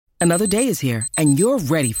Another day is here, and you're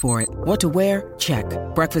ready for it. What to wear? Check.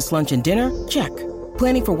 Breakfast, lunch, and dinner? Check.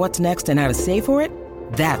 Planning for what's next and how to save for it?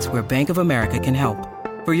 That's where Bank of America can help.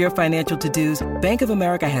 For your financial to-dos, Bank of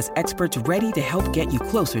America has experts ready to help get you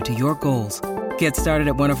closer to your goals. Get started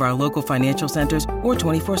at one of our local financial centers or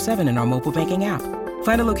 24/7 in our mobile banking app.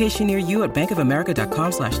 Find a location near you at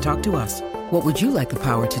bankofamerica.com/talktous. What would you like the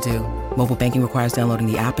power to do? Mobile banking requires downloading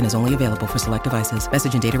the app and is only available for select devices.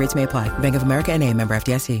 Message and data rates may apply. Bank of America N.A., member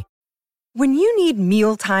FDIC. When you need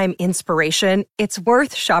mealtime inspiration, it's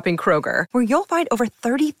worth shopping Kroger, where you'll find over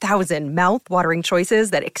 30,000 mouth-watering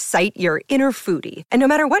choices that excite your inner foodie. And no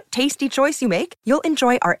matter what tasty choice you make, you'll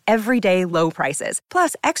enjoy our everyday low prices,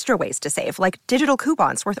 plus extra ways to save, like digital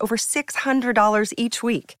coupons worth over $600 each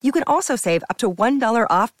week. You can also save up to $1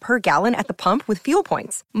 off per gallon at the pump with fuel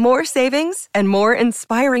points. More savings and more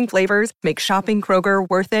inspiring flavors make shopping Kroger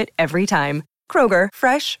worth it every time. Kroger,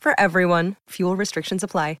 fresh for everyone. Fuel restrictions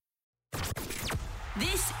apply.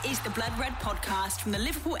 This is the Blood Red podcast from the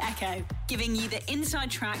Liverpool Echo, giving you the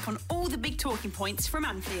inside track on all the big talking points from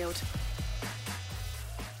Anfield.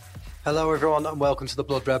 Hello everyone and welcome to the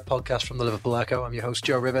Blood Red podcast from the Liverpool Echo. I'm your host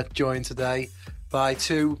Joe River, joined today by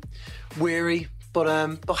two weary but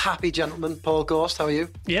happy gentlemen. Paul Gorst, how are you?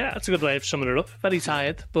 Yeah, that's a good way of summing it up. Very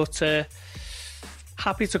tired, but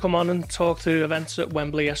happy to come on and talk to events at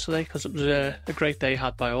Wembley yesterday, because it was a great day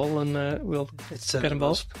had by all, and we'll get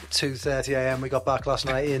involved. 2:30am we got back last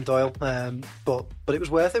night in Doyle, but it was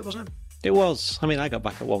worth it, wasn't it? It was. I mean, I got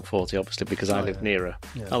back at 1:40 obviously because I live nearer.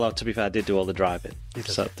 Yeah. Although, to be fair, I did do all the driving,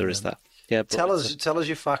 so there is that. Yeah, tell us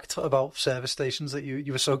your fact about service stations that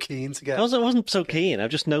you were so keen to get. I wasn't so keen. I've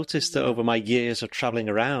just noticed that over my years of travelling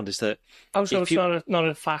around is that... Oh, so it's not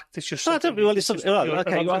a fact, it's just... No, I don't, well, it's something,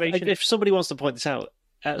 okay, if somebody wants to point this out,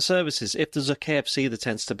 at services, if there's a KFC, there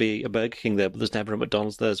tends to be a Burger King there, but there's never a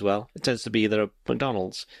McDonald's there as well. It tends to be either a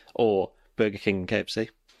McDonald's or Burger King and KFC.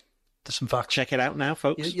 There's some facts. Check it out now,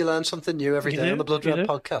 folks. You learn something new every day on the Blood Red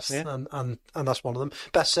podcast, and that's one of them.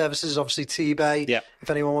 Best services is obviously T-Bay. Yeah. If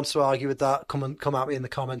anyone wants to argue with that, come at me in the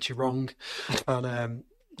comments. You're wrong. And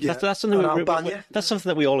that's something that's something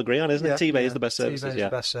that we all agree on, isn't it? T-Bay is the best services. T-Bay is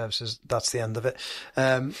the best services. That's the end of it.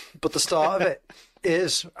 But the start of it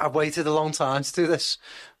is, I've waited a long time to do this.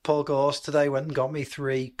 Paul Gorst today went and got me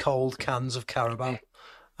 3 cold cans of Carabao,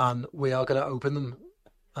 and we are going to open them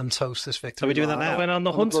and toast this victory. Are we doing that now? We're on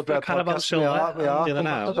the hunt for Carabao Silver. We are. Doing that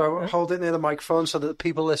now. So hold it near the microphone so that the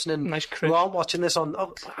people listening who aren't watching this on...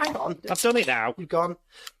 Oh, hang on. I've done it now. You've gone.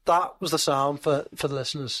 That was the sound for the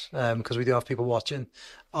listeners, because we do have people watching,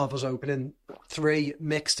 of us opening 3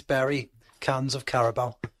 mixed berry cans of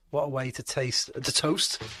Carabao. What a way to taste, to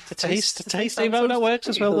toast. To taste. Evo, that works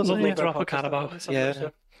as well. There's a drop of Carabao.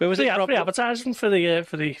 Yeah. But was it free advertising for the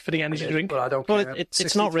energy drink? But I don't care. Well,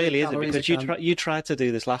 it's not really, is it? Because you tried to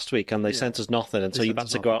do this last week and they sent us nothing, and so you've had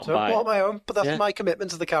to go out and buy it. I bought my own, but that's my commitment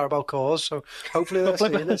to the Carabao cause, so hopefully they're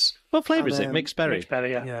seeing this. What flavour is it? Mixed berry? Mixed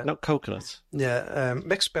berry, yeah. Not coconut. Yeah,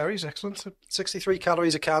 mixed berries, excellent. 63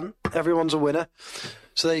 calories a can. Everyone's a winner.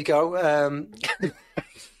 So there you go.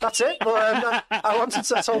 That's it. But I wanted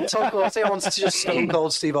to talk about it. I wanted to just stone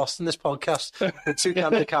cold Steve Austin this podcast with 2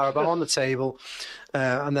 cans of Carabao on the table,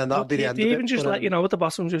 and then that'll be the end of it. They even just let you know at the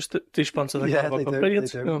bottom just to sponsor the Carabao Cup.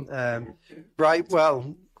 Brilliant. They do. Right,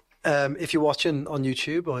 well, if you're watching on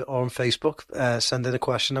YouTube or on Facebook, send in a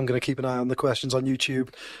question. I'm going to keep an eye on the questions on YouTube,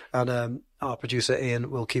 and our producer Ian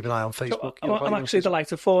will keep an eye on Facebook. So I'm actually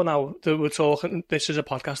delighted for now that we're talking. This is a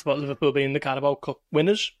podcast about Liverpool being the Carabao Cup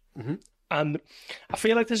winners. Mm-hmm. And I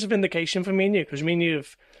feel like this is a vindication for me and you, because me and you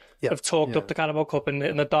have talked up the Carabao Cup in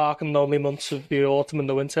the dark and lonely months of the autumn and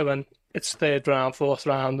the winter, when it's 3rd round, 4th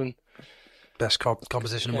round, and best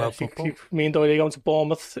competition in world football. Me and Doyle are going to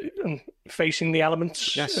Bournemouth and facing the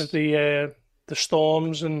elements of the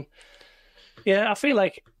storms, and I feel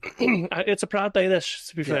like it's a proud day. This,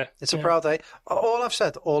 to be fair, it's a proud day. All I've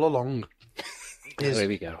said all along is there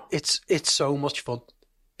we go. It's so much fun.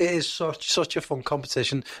 It is such a fun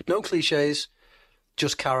competition. No cliches,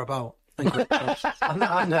 just Carabao and great clubs. and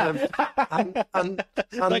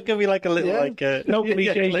that could be like a little no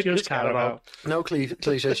cliches, just Carabao. No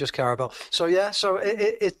cliches, just Carabao. So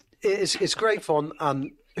it's great fun,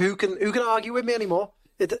 and who can argue with me anymore?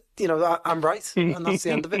 I'm right, and that's the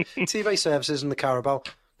end of it. TV services and the Carabao.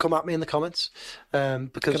 come at me in the comments.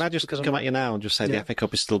 Because can I just come at you now and just say the FA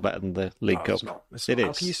Cup is still better than the League Cup? It's not.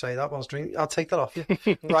 How can you say that whilst drinking? I'll take that off you.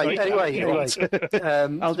 Right. Anyway.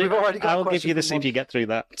 I'll give you this if you get through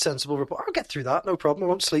that. Sensible report. I'll get through that. No problem. I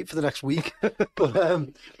won't sleep for the next week. But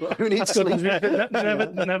who needs sleep?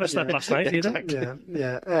 Never slept last night either.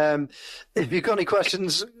 Yeah. If you've got any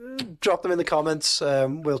questions, drop them in the comments.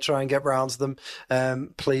 We'll try and get round to them.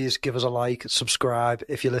 Please give us a like, subscribe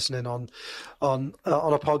if you're listening on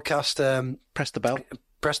a podcast. Press the bell.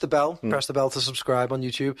 Press the bell. Press the bell to subscribe on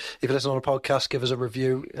YouTube. If you listen on a podcast, give us a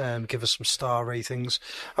review. Give us some star ratings.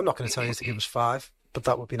 I'm not going to tell you to give us 5, but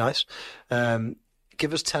that would be nice.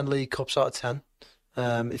 Give us 10 League Cups out of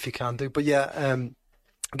 10, if you can do. But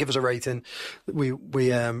give us a rating. We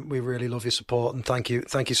really love your support, and thank you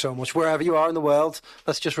so much. Wherever you are in the world,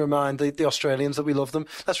 let's just remind the Australians that we love them.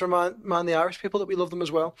 Let's remind the Irish people that we love them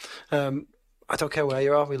as well. I don't care where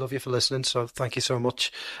you are. We love you for listening. So thank you so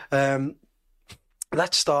much.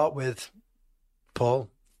 Let's start with Paul.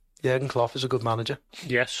 Jurgen Klopp is a good manager.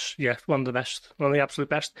 Yes, one of the best, one of the absolute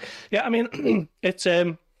best. Yeah, I mean, it's.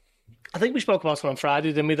 I think we spoke about it on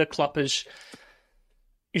Friday, didn't we? That Klopp he's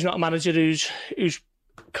not a manager who's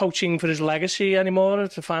coaching for his legacy anymore.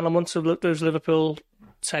 It's the final months of his Liverpool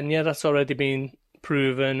tenure. That's already been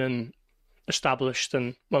proven and established,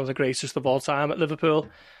 and one of the greatest of all time at Liverpool.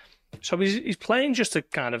 So he's playing just to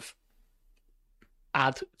kind of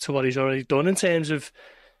add to what he's already done in terms of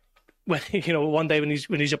when one day when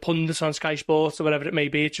he's a pundit on Sky Sports or whatever it may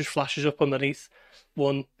be, it just flashes up underneath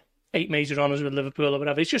 8 major honours with Liverpool or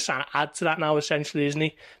whatever. He's just trying to add to that now, essentially, isn't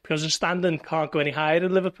he? Because the standing can't go any higher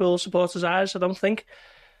in Liverpool supporters' eyes, I don't think,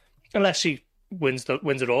 unless he wins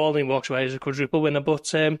it all and he walks away as a quadruple winner.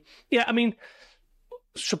 But I mean,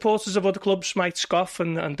 supporters of other clubs might scoff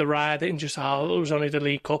and deride it and just, it was only the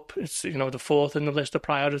League Cup. It's, the fourth in the list of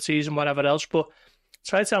priorities and whatever else. But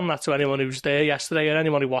try to tell that to anyone who was there yesterday or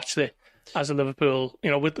anyone who watched it as a Liverpool,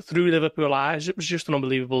 through Liverpool eyes. It was just an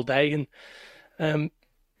unbelievable day and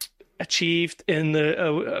achieved in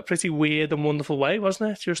a pretty weird and wonderful way,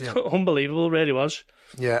 wasn't it? Just unbelievable, it really was.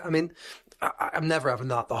 Yeah, I mean, I'm never having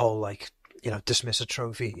that, the whole, dismiss a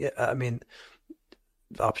trophy. I mean,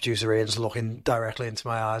 our producer Ian's looking directly into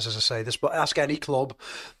my eyes as I say this, but ask any club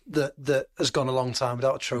that has gone a long time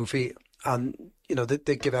without a trophy, and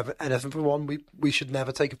they give anything for one. We should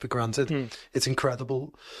never take it for granted. It's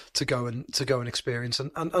incredible to go and experience,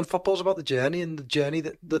 and football's about the journey, and the journey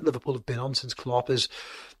that Liverpool have been on since Klopp is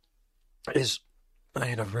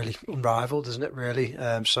really unrivaled, isn't it? Really,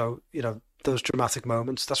 so those dramatic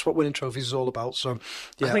moments. That's what winning trophies is all about. So,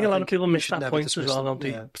 I think a lot of people miss that point as well, don't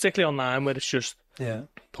they? Particularly online, where it's just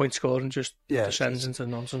point scoring just descends into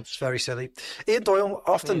nonsense. It's very silly. Ian Doyle,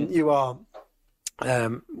 often you are.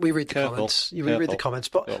 We read the comments. You read the comments,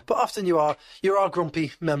 but often you are a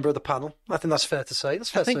grumpy member of the panel. I think that's fair to say.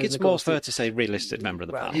 I think it's more fair to say realistic member of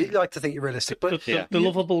the panel. You like to think you're realistic, but the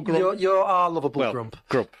lovable grump. You're our lovable grump.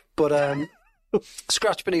 But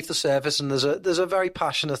scratch beneath the surface, and there's a very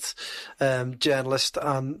passionate journalist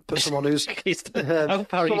but someone who's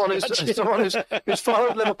someone who's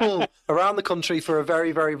followed Liverpool around the country for a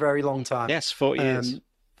very, very, very long time. Yes, 40 years,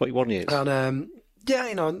 41 years, and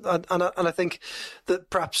and I think that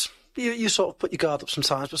perhaps you sort of put your guard up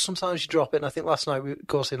sometimes, but sometimes you drop it. And I think last night,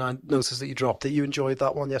 Gorsey and I noticed that you dropped it. You enjoyed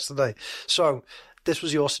that one yesterday, so. This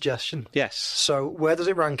was your suggestion. Yes. So where does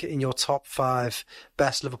it rank in your top 5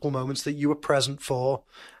 best Liverpool moments that you were present for,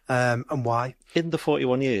 and why? In the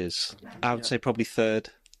 41 years, I would say probably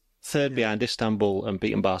third behind Istanbul and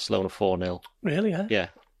beating Barcelona 4-0. Really, yeah? Yeah.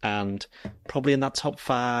 And probably in that top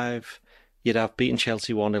 5, you'd have beaten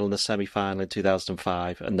Chelsea 1-0 in the semi-final in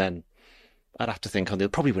 2005, and then I'd have to think they'll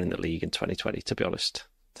probably win the league in 2020, to be honest.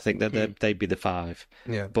 I think that they'd be the 5.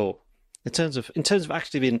 Yeah. But in terms of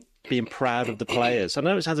actually being proud of the players, I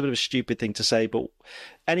know it sounds a bit of a stupid thing to say, but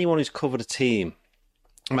anyone who's covered a team,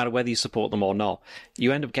 no matter whether you support them or not,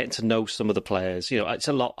 you end up getting to know some of the players. It's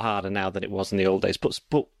a lot harder now than it was in the old days, but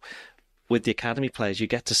with the academy players, you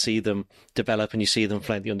get to see them develop and you see them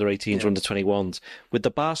playing the under-18s or under-21s. With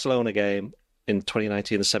the Barcelona game in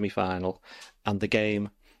 2019, the semi-final, and the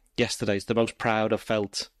game yesterday, is the most proud I've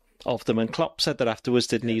felt of them. And Klopp said that afterwards,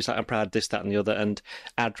 didn't he? He was like, I'm proud of this, that and the other. And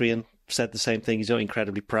Adrian said the same thing. He's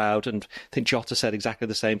incredibly proud. And I think Jota said exactly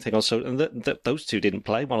the same thing also. And those two didn't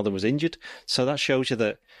play. One of them was injured. So that shows you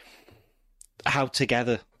that how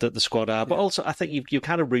together that the squad are. But also, I think you're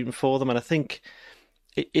kind of rooting for them. And I think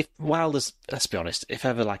while there's, let's be honest, if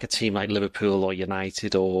ever like a team like Liverpool or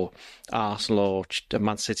United or Arsenal or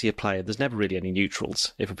Man City are playing, there's never really any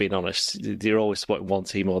neutrals, if we're being honest. You're always supporting one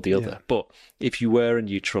team or the other. But if you were a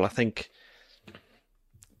neutral, I think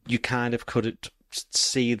you kind of could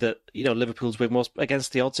see that, Liverpool's win was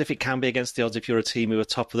against the odds, if it can be against the odds, if you're a team who are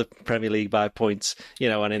top of the Premier League by points,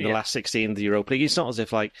 and in the last 16 of the Europa League. It's not as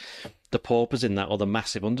if like the paupers in that or the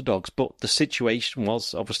massive underdogs, but the situation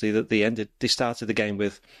was obviously that they started the game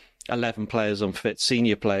with 11 players unfit,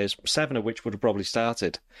 senior players, 7 of which would have probably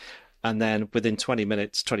started. And then within 25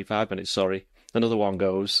 minutes, another one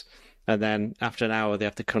goes. And then after an hour, they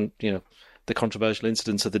have the controversial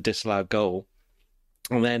incidents of the disallowed goal.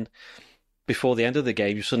 And then before the end of the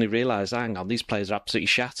game, you suddenly realise, hang on, these players are absolutely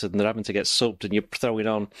shattered and they're having to get subbed, and you're throwing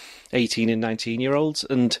on 18 and 19-year-olds,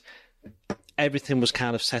 and everything was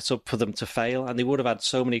kind of set up for them to fail, and they would have had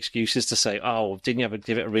so many excuses to say, oh, didn't you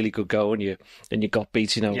give it a really good go and you got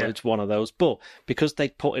beat, It's one of those. But because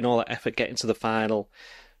they'd put in all that effort getting to the final,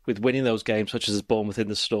 with winning those games, such as Bournemouth in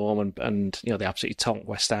the storm, and they absolutely tonked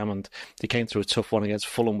West Ham, and they came through a tough one against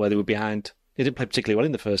Fulham where they were behind. They didn't play particularly well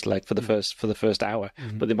in the first leg for the first hour,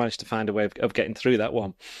 but they managed to find a way of getting through that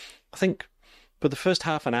one. I think for the first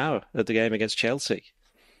half an hour of the game against Chelsea,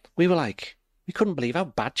 we couldn't believe how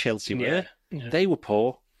bad Chelsea were. Yeah. They were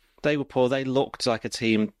poor. They looked like a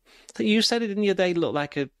team. I think you said it, didn't you? They looked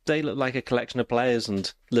like a collection of players,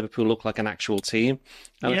 and Liverpool looked like an actual team.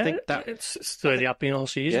 And I think that it's the way they have been all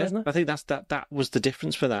season, isn't it? I think that was the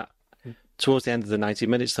difference for that. Towards the end of the 90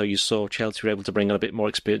 minutes, though, you saw Chelsea were able to bring on a bit more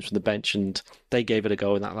experience from the bench, and they gave it a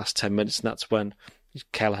go in that last 10 minutes, and that's when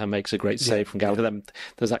Kelleher makes a great save from Gallagher. Then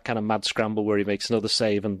there's that kind of mad scramble where he makes another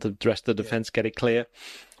save, and the rest of the defence get it clear.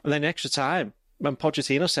 And then extra time, when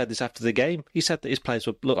Pochettino said this after the game, he said that his players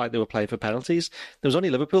looked like they were playing for penalties. There was only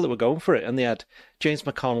Liverpool that were going for it, and they had James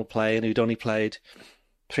McConnell playing, who'd only played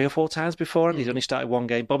 3 or 4 times before, and he'd only started one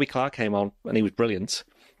game. Bobby Clark came on, and he was brilliant.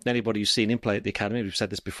 Anybody who's seen him play at the academy, we've said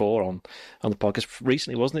this before on the podcast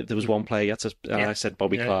recently, wasn't it? There was one player, I said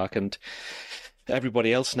Bobby Clark, and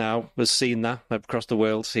everybody else now has seen that across the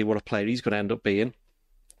world, see what a player he's going to end up being.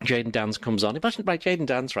 Jayden Danns comes on. Imagine, Jayden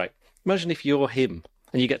Danns, right? Imagine if you're him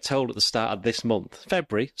and you get told at the start of this month,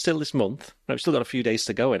 February, still this month, right, we've still got a few days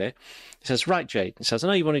to go in it. He says, right, Jade, he says, I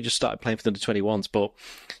know you've only just started playing for the under-21s, but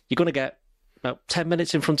you're going to get about 10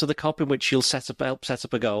 minutes in front of the cop in which you'll help set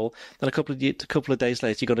up a goal. Then a couple of days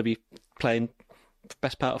later, you're going to be playing the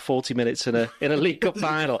best part of 40 minutes in a League Cup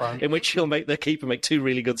final, in which you'll make the keeper make 2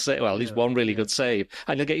 really good saves, well, at least one really good save,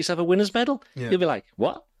 and you'll get yourself a winner's medal. Yeah. You'll be like,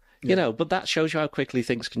 what? Yeah. But that shows you how quickly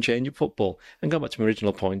things can change in football. And going back to my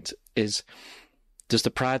original point is, there's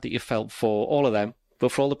the pride that you felt for all of them,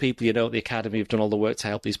 but for all the people at the academy who've done all the work to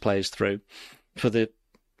help these players through, for the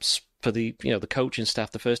the coaching staff,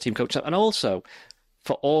 the first team coaching staff, and also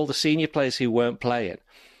for all the senior players who weren't playing.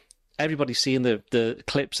 Everybody's seeing the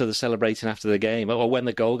clips of the celebrating after the game, or when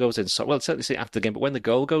the goal goes in. So, well, certainly see it after the game, but when the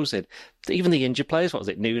goal goes in, even the injured players, what was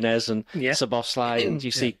it, Nunez and Szoboszlai, and you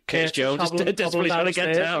see Curtis Jones desperately trying to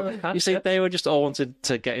get down. You see, they were just all wanted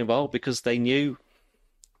to get involved because they knew.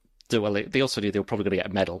 Well, they also knew they were probably going to get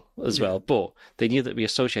a medal as well, but they knew that we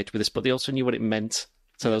associated with this, but they also knew what it meant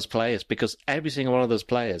to those players, because every single one of those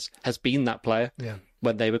players has been that player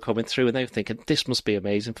when they were coming through, and they were thinking, this must be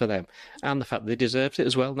amazing for them. And the fact that they deserved it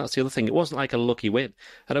as well, and that's the other thing. It wasn't like a lucky win.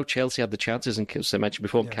 I know Chelsea had the chances, and as I mentioned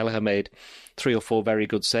before, Kelleher made 3 or 4 very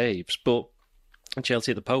good saves, and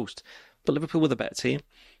Chelsea at the post. But Liverpool were the better team,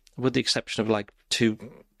 with the exception of like 2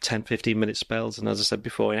 10-15 minute spells, and as I said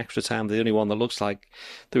before, in extra time, the only one that looks like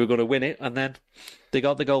they were going to win it, and then they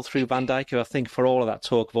got the goal through Van Dijk, who I think for all of that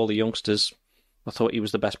talk of all the youngsters, I thought he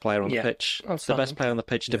was the best player on the pitch. The best player on the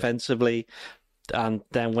pitch defensively, and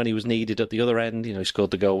then when he was needed at the other end, he scored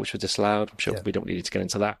the goal, which was disallowed. I'm sure we don't need to get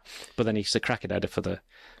into that, but then he's a cracking header for the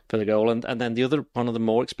goal, and then the other one of the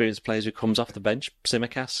more experienced players who comes off the bench,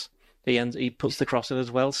 Tsimikas, he puts the cross in as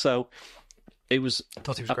well, so I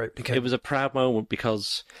thought he was great. It was a proud moment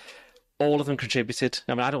because all of them contributed.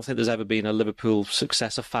 I mean, I don't think there's ever been a Liverpool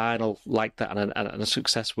successor final like that, and a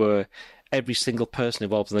success where every single person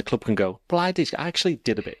involved in the club can go, well, I actually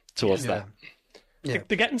did a bit towards that. Yeah.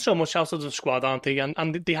 They're getting so much out of the squad, aren't they?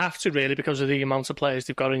 And they have to, really, because of the amount of players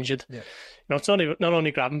they've got injured. Yeah. It's not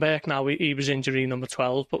only Gravenberch now, he was injury number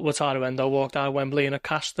 12, but Wataru Endo walked out of Wembley in a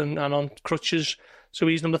cast and on crutches. So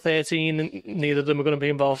he's number 13, and neither of them are going to be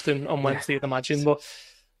involved on Wednesday, I'd imagine. But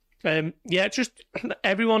just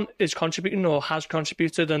everyone is contributing or has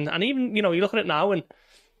contributed, and even you look at it now, and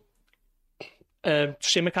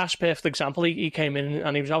Tsimikas, perfect example. He came in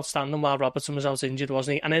and he was outstanding while Robertson was out injured,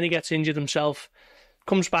 wasn't he? And then he gets injured himself,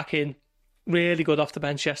 comes back in, really good off the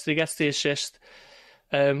bench yesterday, gets the assist,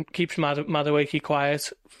 keeps Madueke quiet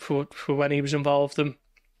for when he was involved, and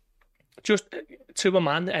just to a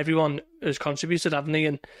man, everyone has contributed, haven't they?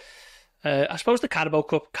 And I suppose the Carabao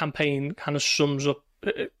Cup campaign kind of sums up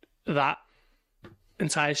that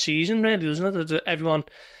entire season, really, doesn't it? That everyone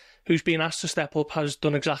who's been asked to step up has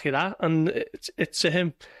done exactly that, and it's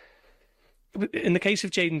him. In the case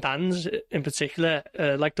of Jayden Danns in particular,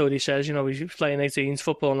 like Dodie says, you know, he's playing 18s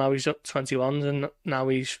football, now he's up to 21s, and now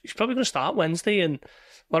he's probably going to start Wednesday, and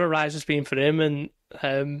what a rise it's been for him.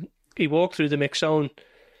 And he walked through the mix zone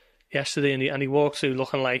yesterday, and he walked through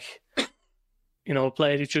looking like, you know, a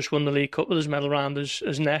player who just won the League Cup with his medal around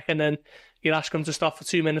his neck, and then you ask him to stop for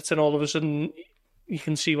 2 minutes, and all of a sudden you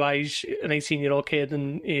can see why he's an 18-year-old kid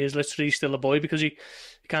and he is literally still a boy, because he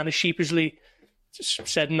kind of sheepishly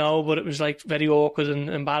said no, but it was like very awkward and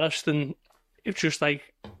embarrassed, and it's just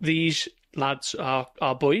like, these lads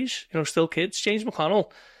are boys, you know, still kids. James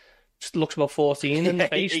McConnell just looks about 14 in the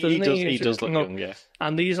face, doesn't he? He does look young, yeah.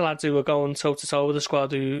 And these are lads who are going toe-to-toe with the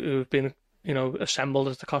squad who have been, you know, assembled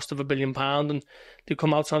at the cost of £1 billion, and they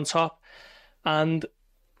come out on top. And,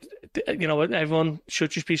 you know, everyone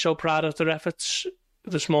should just be so proud of their efforts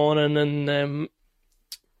this morning, and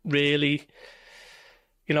really,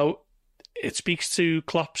 you know, it speaks to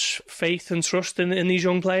Klopp's faith and trust in these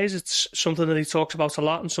young players. It's something that he talks about a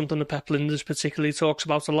lot, and something that Pep Lijnders particularly talks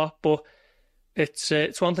about a lot. But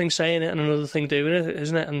it's one thing saying it and another thing doing it,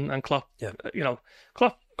 isn't it? And Klopp, you know,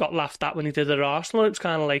 Klopp got laughed at when he did it at Arsenal. It was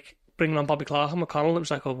kind of like bringing on Bobby Clark and McConnell. It was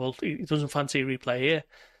like, oh, well, he doesn't fancy a replay here.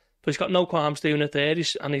 But he's got no qualms doing it there,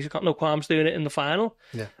 and he's got no qualms doing it in the final.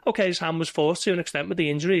 Yeah. Okay, his hand was forced to an extent with the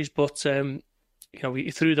injuries, but you know,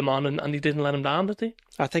 he threw them on, and he didn't let him down, did he?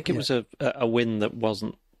 I think it was a win that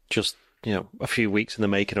wasn't just, you know, a few weeks in the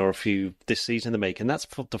making or this season in the making. That's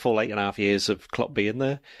the full 8.5 years of Klopp being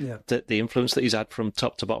there. Yeah. The influence that he's had from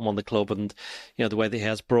top to bottom on the club, and, you know, the way that he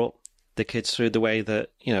has brought the kids through, the way that,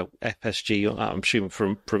 you know, FSG, I'm assuming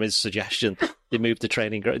from his suggestion, they moved the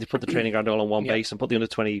training ground, they put the training ground all on one base and put the under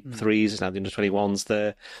 23s and now the under 21s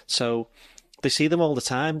there. So they see them all the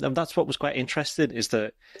time, and that's what was quite interesting, is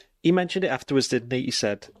that he mentioned it afterwards, didn't he? He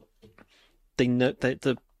said they knew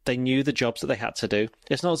the jobs that they had to do.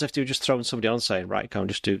 It's not as if they were just throwing somebody on saying, right, go and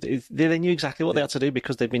just do it. They knew exactly what they had to do,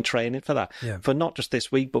 because they've been training for that, for not just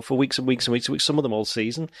this week, but for weeks and weeks and weeks and weeks, some of them all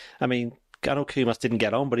season. I mean, I know Kumas didn't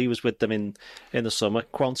get on, but he was with them in the summer.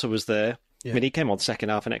 Quanta was there. Yeah. I mean, he came on second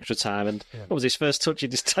half in extra time, and what was his first touch? He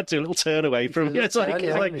just had to do a little turn away from. It's like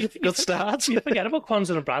good start. You forget about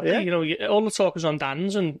Quanta and Bradley. Yeah. You know, all the talk is on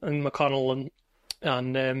Danns and McConnell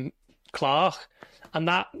and Clark, and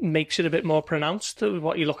that makes it a bit more pronounced to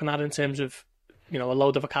what you're looking at in terms of, you know, a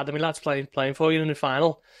load of academy lads playing for you in the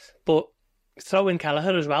final. But throw in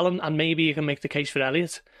Kelleher as well, and maybe you can make the case for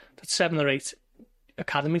Elliott. That's 7 or 8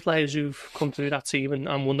 academy players who've come through that team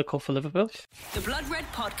and won the cup for Liverpool. The Blood Red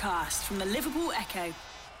Podcast from the Liverpool Echo.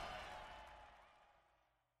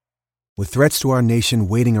 With threats to our nation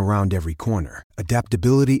waiting around every corner,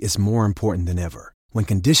 adaptability is more important than ever. When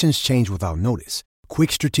conditions change without notice,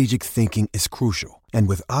 quick strategic thinking is crucial. And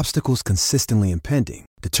with obstacles consistently impending,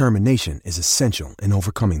 determination is essential in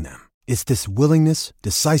overcoming them. It's this willingness,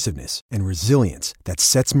 decisiveness, and resilience that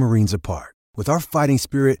sets Marines apart. With our fighting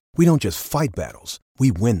spirit, we don't just fight battles,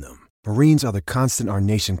 we win them. Marines are the constant our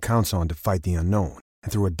nation counts on to fight the unknown.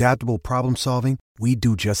 And through adaptable problem solving, we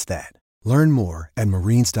do just that. Learn more at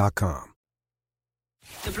marines.com.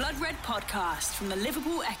 The Blood Red Podcast from the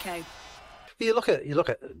Liverpool Echo. You look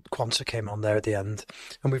at Quanta came on there at the end,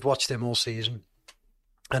 and we've watched him all season,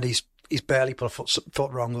 and he's barely put a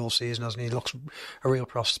foot wrong all season, hasn't he? He looks a real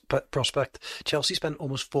prospect. Chelsea spent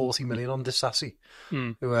almost 40 million on Disasi,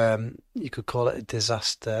 who you could call it a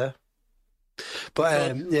disaster.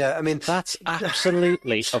 But yeah, I mean that's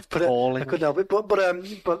absolutely appalling. I couldn't help it.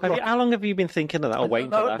 But how long have you been thinking of that or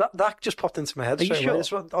waiting for that? That just popped into my head. Are you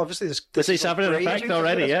sure? Obviously, this is having an effect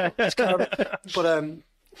already. Yeah, but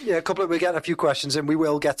yeah, we're getting a few questions, and we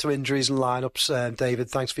will get to injuries and lineups. David,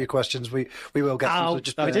 thanks for your questions. We will get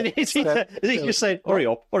to them. He just said, hurry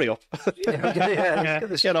up. Yeah.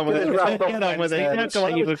 Get on with it. Come on,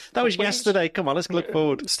 that was yesterday. Come on, let's look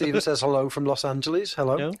forward. Stephen says hello from Los Angeles.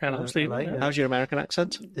 Hello, Stephen. Yeah. How's your American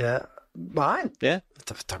accent? Yeah, mine. Yeah,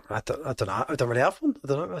 I don't know. I don't really have one. I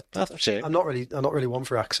don't know. That's it. I'm not really one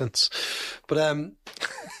for accents. But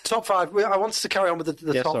top 5. I wanted to carry on with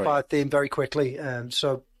the top 5 theme very quickly.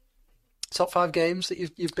 So, top 5 games that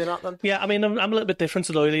you've been at then? Yeah, I mean, I'm a little bit different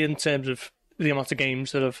to Doyle in terms of the amount of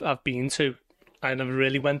games that I've been to. I never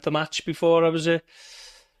really went to match before I was a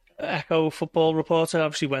Echo football reporter. I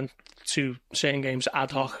obviously went to certain games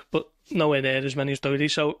ad hoc, but nowhere near as many as Doyle.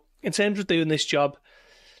 So, in terms of doing this job,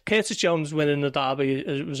 Curtis Jones winning the derby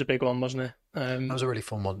was a big one, wasn't it? That was a really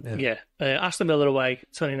fun one. Yeah. Aston Villa away,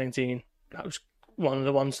 2019. That was one of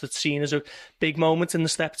the ones that's seen as a big moment in the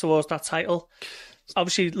step towards that title.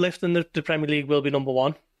 Obviously, lifting the Premier League will be number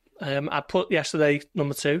 1. I put yesterday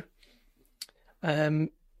number 2. Trying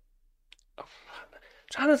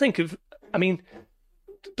to think of, I mean,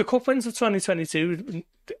 the cup wins of 2022,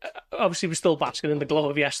 obviously we're still basking in the glow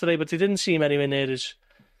of yesterday, but they didn't seem anywhere near as...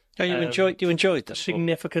 Oh, you enjoyed them?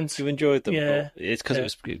 Significant. You enjoyed them? Yeah. It's because it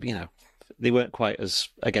was, they weren't quite as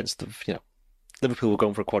against the, Liverpool were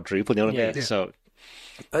going for a quadruple, you know what I mean? Yeah. So...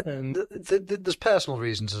 there's personal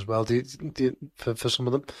reasons as well, for some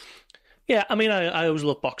of them. Yeah, I mean, I always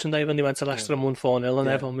loved Boxing Day when they went to Leicester and won 4-0, and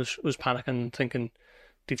everyone was panicking, thinking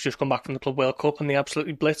they've just come back from the Club World Cup, and they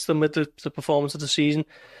absolutely blitzed them with the performance of the season.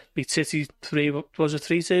 Beat City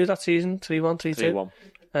 3-2 that season? 3-1,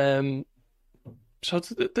 3-2? So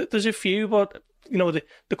there's a few, but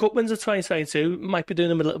the cup wins of 2022 might be doing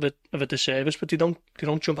them a little bit of a disservice, but they don't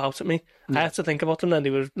jump out at me. I had to think about them then;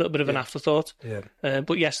 they were a little bit of an afterthought. Yeah.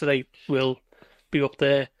 But yesterday will be up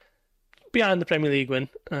there behind the Premier League win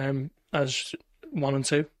as 1 and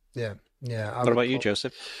 2. Yeah. What about you,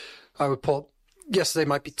 Joseph? I would put yesterday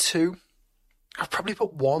might be 2. I'd probably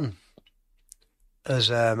put 1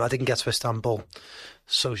 as I didn't get to Istanbul.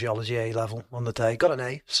 Sociology A level on the day. Got an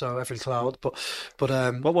A, so every cloud. But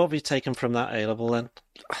what have you taken from that A level then?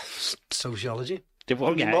 Sociology.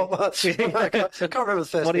 Well, yeah. I can't remember the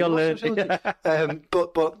first. What are you learning?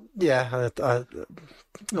 But yeah, I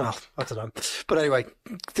don't know. But anyway,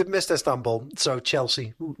 missed Istanbul. So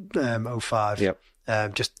Chelsea, 05. Yep.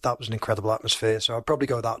 Just that was an incredible atmosphere. So I'd probably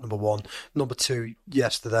go with that number 1. Number 2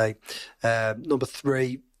 yesterday. Number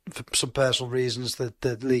 3. For some personal reasons, the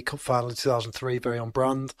League Cup final in 2003, very on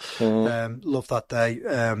brand. Love that day.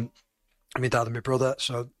 My dad and my brother,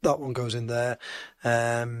 so that one goes in there.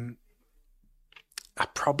 I'd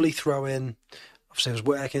probably throw in, obviously I was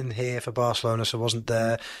working here for Barcelona, so I wasn't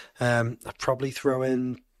there. I'd probably throw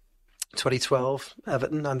in 2012,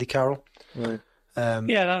 Everton, Andy Carroll. Right. I'd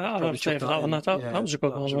have to say for that one. That was a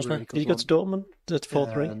good one, wasn't it? Did you go to Dortmund at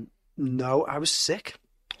 4-3? No, I was sick.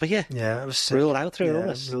 But I was sick. Ruled out through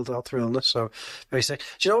illness. So very sick.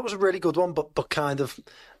 Do you know what was a really good one, but kind of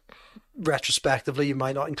retrospectively you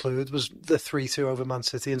might not include, was the 3-2 over Man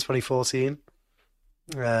City in 2014.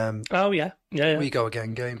 We go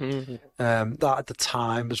again game. Mm-hmm. That at the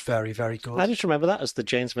time was very, very good. I just remember that as the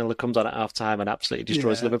James Miller comes on at half time and absolutely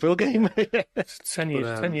destroys the Liverpool game. 10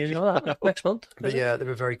 years ago, that next month. But yeah, they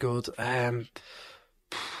were very good.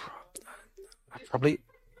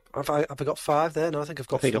 Have I got 5 there? No, I think I've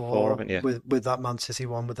got 4 with that Man City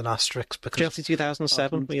one with an asterisk. Because Chelsea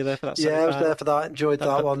 2007, were you there for that? Yeah, I was there for that. Enjoyed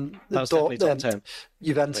that one. That was definitely top 10.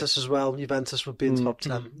 Juventus as well. Juventus would be in top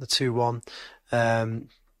 10. The 2-1.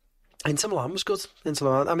 Inter Milan was good. Inter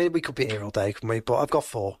Milan. I mean, we could be here all day, couldn't we? But I've got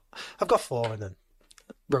 4. In then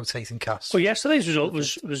rotating cast. Well, yesterday's result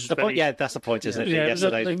was the point. Yeah, that's the point, isn't it? Yeah,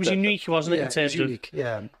 it was unique, wasn't it? Yeah, in terms of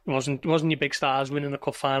it wasn't your big stars winning the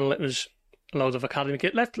cup final. It was a load of academy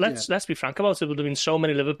kids. Let's be frank about it. There would have been so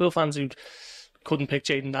many Liverpool fans who couldn't pick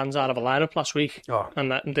Jadon Danns out of a lineup last week,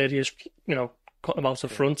 and there he is, cutting him out the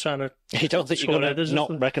front, trying to. You don't think you're going to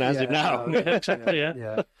not recognise him now? Exactly.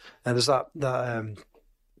 Yeah. And there's that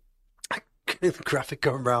graphic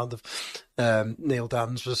going round of Neil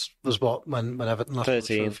Danns was what when Everton lost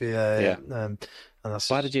 13. The trophy. And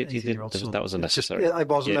that's why did you that was unnecessary. It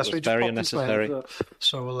wasn't necessary. It was very unnecessary.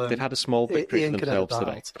 So they've had a small victory for themselves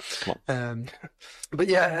today. Come on. But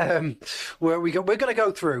where we go, we're going to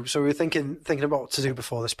go through. So we were thinking about what to do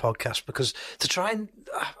before this podcast, because to try and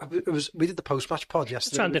we did the post match pod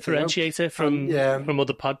yesterday. Try and differentiate it from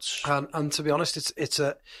other pods. And to be honest,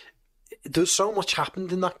 there's so much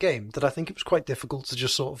happened in that game that I think it was quite difficult to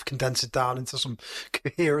just sort of condense it down into some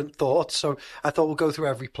coherent thoughts. So I thought we'll go through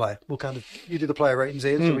every player. You do the player ratings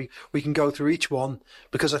here, so we can go through each one,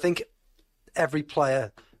 because I think every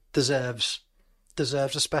player deserves a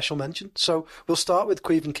special mention. So we'll start with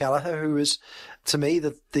Caoimhin Kelleher, who is, to me,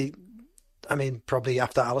 probably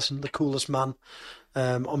after Alisson, the coolest man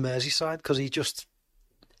on Merseyside, because he just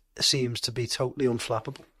seems to be totally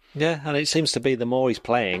unflappable. Yeah, and it seems to be the more he's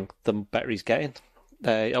playing, the better he's getting.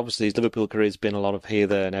 Obviously, his Liverpool career's been a lot of here,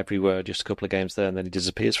 there and everywhere, just a couple of games there, and then he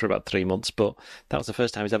disappears for about 3 months. But that was the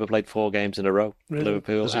first time he's ever played 4 games in a row for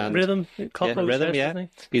Liverpool. Rhythm, yeah.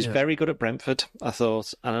 He was very good at Brentford, I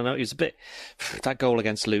thought. And I know he was a bit... That goal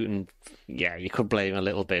against Luton, yeah, you could blame him a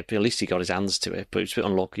little bit, but at least he got his hands to it. But he was a bit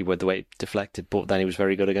unlucky with the way it deflected. But then he was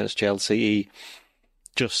very good against Chelsea.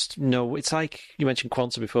 It's like you mentioned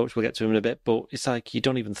Quansah before, which we'll get to him in a bit, but it's like you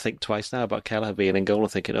don't even think twice now about Kelleher being in goal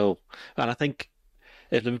and thinking, and I think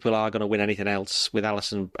if Liverpool are going to win anything else with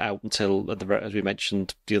Alisson out until, as we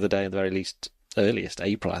mentioned the other day, at the very least, earliest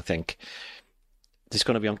April, I think, it's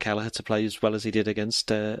going to be on Kelleher to play as well as he did against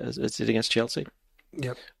Chelsea.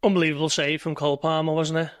 Yep. Unbelievable save from Cole Palmer,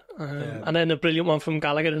 wasn't it? And then a brilliant one from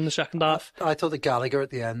Gallagher in the second half. I thought the Gallagher at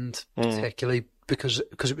the end, particularly because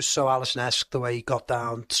it was so Alisson-esque the way he got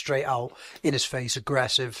down, straight out, in his face,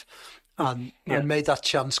 aggressive, and made that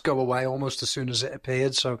chance go away almost as soon as it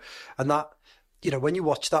appeared. So, and that, when you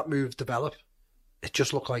watch that move develop, it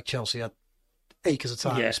just looked like Chelsea had acres of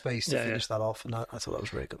time and space to finish that off, and I thought that was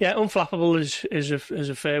very good. Yeah, unflappable is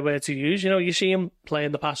a fair word to use. You see him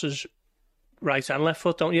playing the passes right and left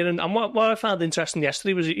foot, don't you? And what I found interesting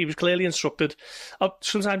yesterday was he was clearly instructed.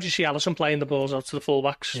 Sometimes you see Alisson playing the balls out to the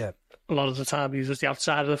fullbacks. Yeah. A lot of the time he uses the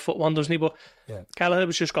outside of the foot one, doesn't he? But Kelleher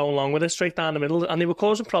was just going along with it, straight down the middle, and they were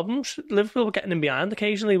causing problems. Liverpool were getting in behind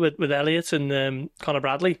occasionally with Elliott and Conor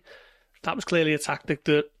Bradley. That was clearly a tactic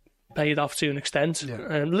that paid off to an extent.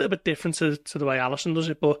 A little bit different to the way Alisson does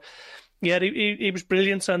it. But yeah, he was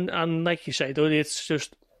brilliant, and like you say, though, it's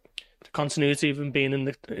just the continuity of him being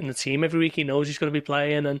in the team every week. He knows he's going to be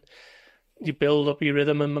playing, and you build up your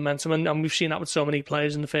rhythm and momentum, and we've seen that with so many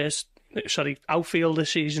players in the outfield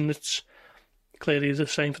this season. It's clearly the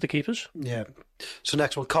same for the keepers. Yeah. So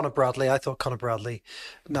next one, Conor Bradley. I thought Conor Bradley,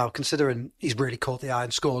 now considering he's really caught the eye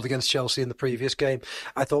and scored against Chelsea in the previous game,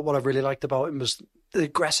 I thought what I really liked about him was the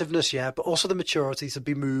aggressiveness, but also the maturity to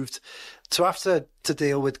be moved, to have to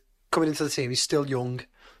deal with coming into the team. He's still young,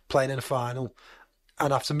 playing in a final,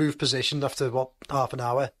 and have to move position after, half an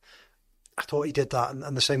hour. I thought he did that,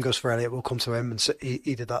 and the same goes for Elliott. We'll come to him, and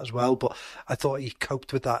he did that as well. But I thought he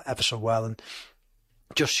coped with that ever so well, and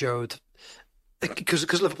just showed,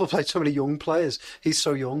 because Liverpool played so many young players. He's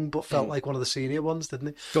so young, but felt like one of the senior ones, didn't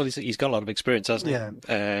he? Well, he's got a lot of experience, hasn't he?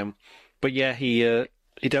 Yeah. But yeah, he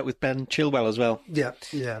dealt with Ben Chilwell as well. Yeah.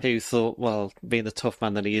 Who thought, well, being the tough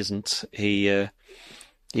man that he isn't, he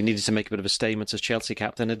needed to make a bit of a statement as Chelsea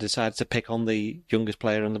captain, and decided to pick on the youngest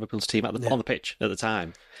player on Liverpool's team on the pitch at the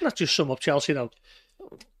time. Not just sum up Chelsea, though.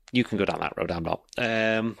 You can go down that road, I'm not.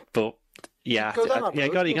 But yeah, you can go down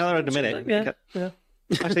that road in a minute. Yeah.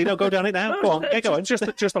 Actually, no, go down it now. Go on, get going. Just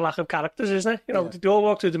a lack of characters, isn't it? They all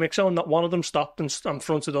walked through the mix zone. Not one of them stopped and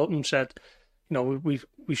fronted up and said, we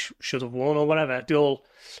should have won or whatever. They all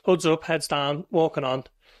hoods up, heads down, walking on,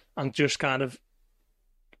 and just kind of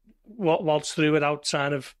waltz through without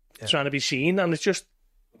trying to be seen. And there's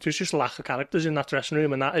just a lack of characters in that dressing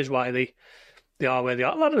room, and that is why they are where they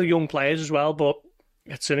are. A lot of the young players as well, but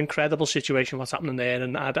it's an incredible situation what's happening there,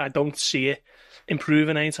 and I don't see it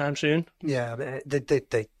improving anytime soon. Yeah,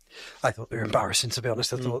 I thought they were embarrassing, to be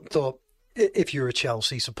honest. I thought if you're a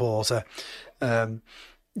Chelsea supporter,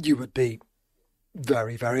 you would be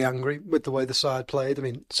very, very angry with the way the side played. I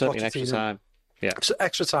mean, certainly extra time. Yeah, so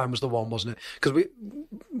extra time was the one, wasn't it? Because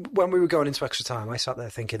when we were going into extra time, I sat there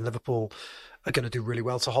thinking Liverpool are going to do really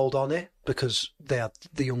well to hold on here, because they had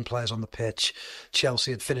the young players on the pitch. Chelsea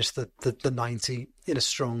had finished the 90 in a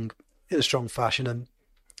strong fashion, and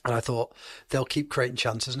I thought they'll keep creating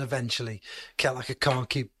chances, and eventually Kelleher can't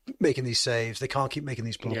keep making these saves. They can't keep making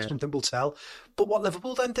these blocks. Something will tell. But what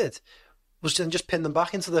Liverpool then did was then just pin them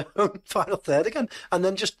back into their own final third again, and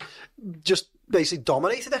then just basically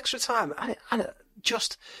dominated extra time. And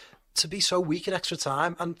just to be so weak in extra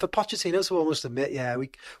time, and for Pochettino to almost admit,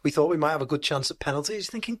 we thought we might have a good chance at penalties.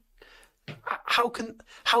 Thinking, how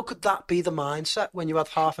could that be the mindset when you had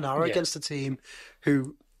half an hour against a team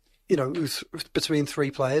who, between three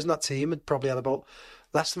players in that team had probably had about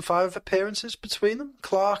less than 5 appearances between them.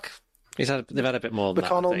 Clark, they've had a bit more than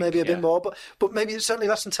McConnell, that, maybe a bit more, but maybe it's certainly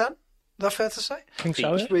less than 10. Is that fair to say? I think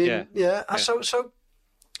so. Yeah. So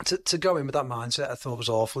to go in with that mindset, I thought was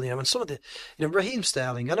awful. And some of the, Raheem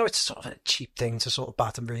Sterling, I know it's sort of a cheap thing to sort of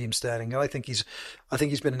bat on Raheem Sterling. I think he's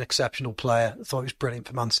been an exceptional player. I thought he was brilliant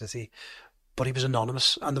for Man City, but he was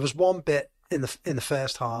anonymous. And there was one bit in the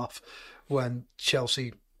first half when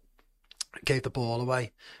Chelsea gave the ball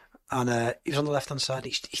away, and he was on the left hand side.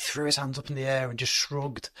 He threw his hands up in the air and just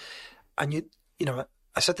shrugged. And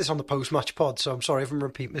I said this on the post-match pod, so I'm sorry if I'm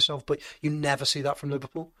repeating myself, but you never see that from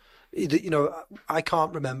Liverpool. I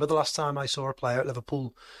can't remember the last time I saw a player at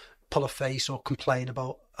Liverpool pull a face or complain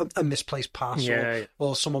about a misplaced pass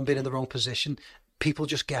or someone being in the wrong position. People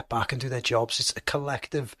just get back and do their jobs. It's a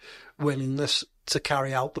collective willingness to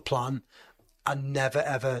carry out the plan and never,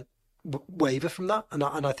 ever waver from that. And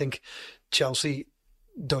I think Chelsea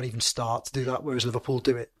don't even start to do that, whereas Liverpool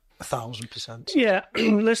do it 1,000%. Yeah,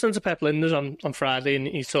 listening to Pep Linders on Friday, and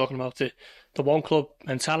he's talking about the one club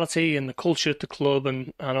mentality and the culture at the club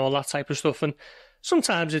and all that type of stuff. And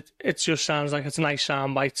sometimes it just sounds like it's nice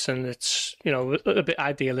sound bites, and it's a bit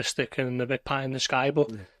idealistic and a bit pie in the sky.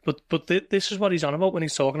 But this is what he's on about when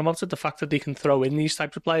he's talking about it: the fact that they can throw in these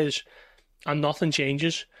types of players and nothing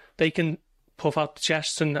changes. They can puff out the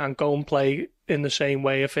chest and go and play in the same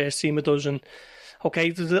way a first teamer does. And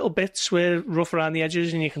okay, there's little bits where rough around the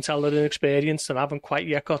edges and you can tell they're inexperienced and haven't quite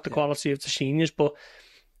yet got the quality of the seniors, but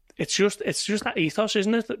it's just that ethos,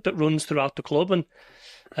 isn't it, that runs throughout the club,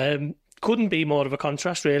 and couldn't be more of a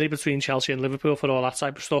contrast really between Chelsea and Liverpool for all that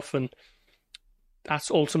type of stuff, and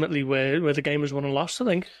that's ultimately where the game was won and lost, I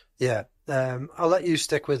think. Yeah. I'll let you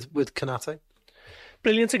stick with Konate.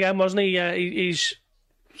 Brilliant again, wasn't he?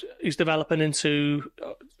 He's developing into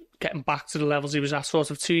getting back to the levels he was at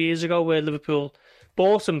sort of 2 years ago, where Liverpool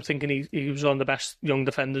bought him thinking he was one of the best young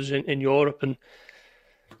defenders in Europe. And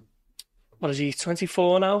what is he,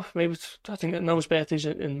 24 now? Maybe, I think his birthday's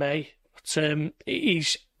in May. But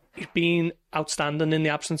he's been outstanding in the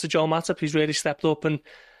absence of Joel Matip. He's really stepped up and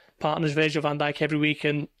partners Virgil van Dijk every week.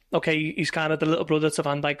 And okay, he's kind of the little brother to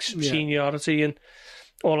Van Dijk's seniority and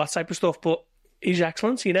all that type of stuff. But he's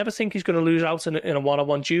excellent. You never think he's going to lose out in a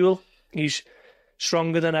one-on-one duel. He's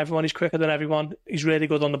stronger than everyone. He's quicker than everyone. He's really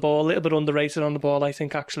good on the ball. A little bit underrated on the ball, I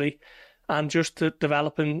think, actually. And just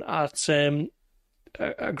developing at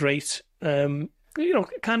a great, kind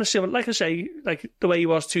of similar. Like I say, like the way he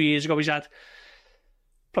was 2 years ago, he's had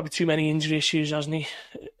probably too many injury issues, hasn't he,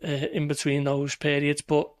 in between those periods.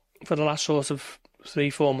 But for the last sort of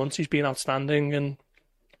 3-4 months, he's been outstanding. And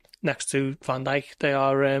next to Van Dijk, they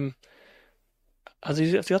are... Have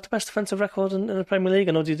they got the best defensive record in the Premier League?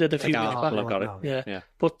 I know they did a few weeks back. I've got it. Yeah.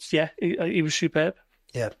 But yeah, he was superb.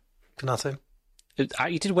 Yeah, Konate.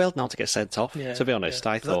 He did well not to get sent off, to be honest.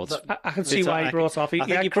 I thought. I can see why he brought off. He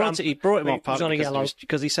brought him off partly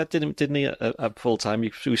because he said, didn't he, at full time,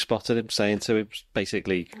 we spotted him saying to him,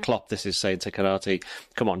 basically, Klopp, this is saying to Konate,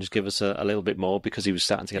 come on, just give us a little bit more, because he was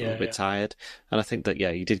starting to get a little bit tired. And I think that,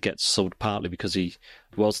 he did get subbed partly because he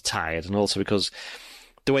was tired, and also because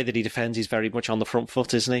the way that he defends, he's very much on the front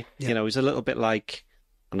foot, isn't he? Yeah. He's a little bit like,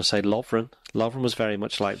 I'm going to say Lovren. Lovren was very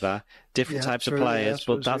much like that. Different types of players,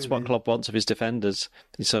 but that's what Klopp wants of his defenders.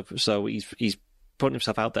 So he's putting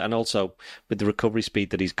himself out there, and also with the recovery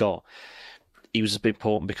speed that he's got, he was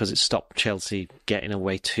important because it stopped Chelsea getting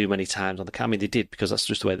away too many times on the camera. I mean, they did, because that's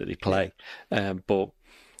just the way that they play. But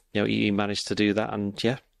he managed to do that,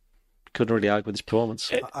 and couldn't really argue with his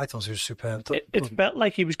performance. I thought he was superb. It felt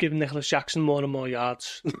like he was giving Nicholas Jackson more and more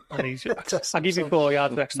yards. And I'll give you 4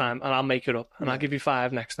 yards next time, and I'll make it up. And I'll give you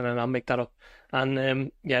 5 next, and then I'll make that up.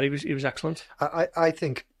 And he was excellent. I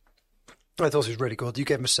think I thought he was really good. You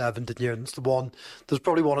gave him a 7, didn't you? And it's there's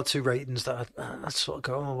probably 1 or 2 ratings that I sort of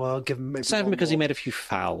go, oh well, I'll give him maybe 7 because he made a few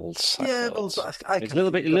fouls. Yeah, well, I a little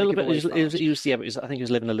bit. I think he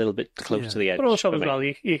was living a little bit close to the edge. But also as well,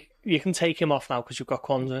 you can take him off now because you've got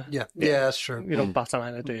Kwanzaa. Yeah, that's true. You don't bat an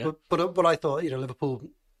eyelid, do you? But I thought, Liverpool,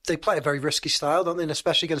 they play a very risky style, don't they? And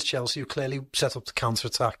especially against Chelsea, who clearly set up the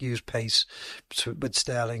counter-attack, used pace with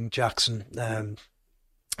Sterling, Jackson,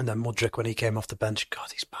 and then Mudryk when he came off the bench. God,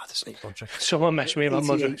 he's bad, isn't he, Mudryk? Someone messaged me about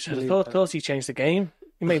Mudryk. I thought he changed the game.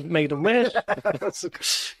 He made them worse. That's a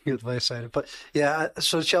good way of saying it. But yeah,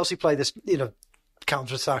 so Chelsea play this,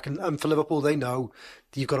 counter-attack, and for Liverpool, they know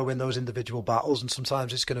you've got to win those individual battles, and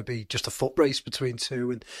sometimes it's going to be just a foot race between two.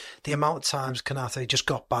 And the amount of times Konate just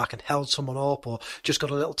got back and held someone up, or just got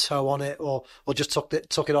a little toe on it, or just took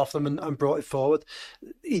it off them and brought it forward.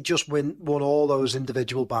 He just won all those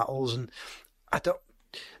individual battles, and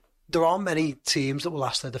there aren't many teams that will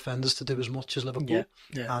ask their defenders to do as much as Liverpool.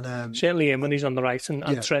 Yeah. And certainly him when he's on the right,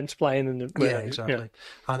 and Trent's playing in the exactly.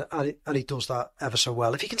 Yeah. And he does that ever so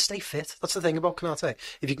well. If he can stay fit, that's the thing about Konate.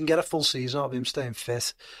 If you can get a full season out of him staying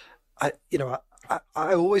fit, I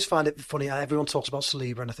always find it funny. Everyone talks about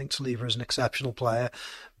Saliba, and I think Saliba is an exceptional player,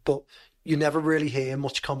 but you never really hear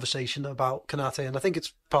much conversation about Konate, and I think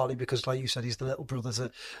it's partly because, like you said, he's the little brother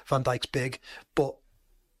to Van Dijk's big, but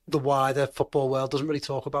the wider football world doesn't really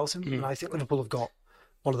talk about him. And I think Liverpool have got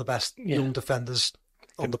one of the best young defenders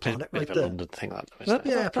on the planet right there. London thing that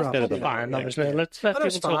yeah, probably. Fine, isn't it? Let's let people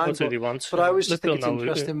talk about what he wants. But I always think it's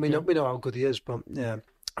interesting. We know how good he is, but yeah.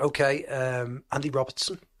 Okay, Andy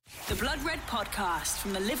Robertson. The Blood Red Podcast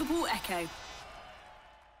from the Liverpool Echo.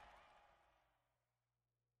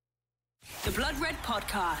 The Blood Red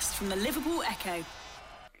Podcast from the Liverpool Echo.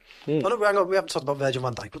 Oh, no, hang on, we haven't talked about Virgil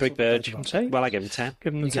van Dijk. Big Virgil. Well, I give him 10.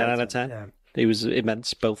 Give him 10 out of 10. Yeah. He was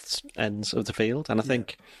immense, both ends of the field. And I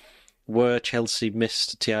think where Chelsea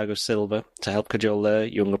missed Thiago Silva to help cajole their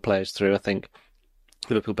younger players through, I think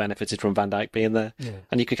Liverpool benefited from Van Dijk being there. Yeah.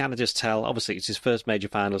 And you could kind of just tell, obviously, it's his first major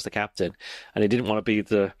final as the captain, and he didn't want to be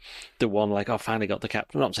the one like, finally got the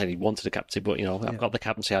captain. I'm not saying he wanted a captain, but, I've got the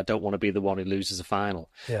captaincy. I don't want to be the one who loses the final,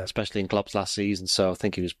 especially in Klopp's last season. So I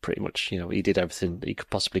think he was pretty much, he did everything that he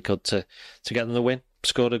possibly could to get them the win.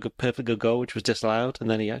 Scored a perfect good goal, which was disallowed, and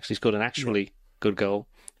then he actually scored an actually good goal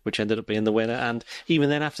which ended up being the winner. And even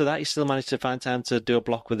then, after that, he still managed to find time to do a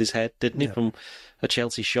block with his head, didn't he, from a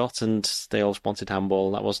Chelsea shot? And they all wanted handball,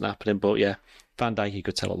 and that wasn't happening. But yeah, Van Dijk, you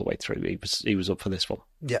could tell all the way through. He was up for this one.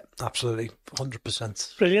 Yeah, absolutely,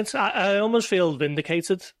 100%. Brilliant. I almost feel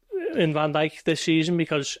vindicated in Van Dijk this season,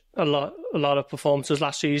 because a lot of performances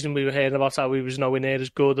last season we were hearing about how he was nowhere near as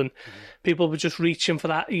good, and people were just reaching for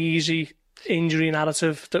that easy injury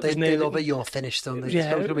narrative. They love it, you're finished, don't they?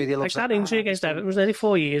 Yeah, like that injury against Everton was nearly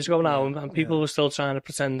 4 years ago now, and people were still trying to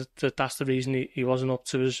pretend that that's the reason he wasn't up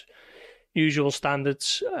to his usual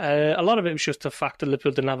standards. A lot of it was just the fact that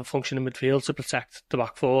Liverpool didn't have a functioning midfield to protect the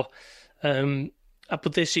back four.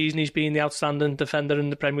 But this season he's been the outstanding defender in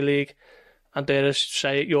the Premier League, and dare I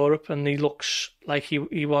say it, Europe, and he looks like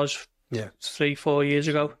he was 3-4 years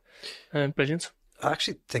ago. Brilliant. I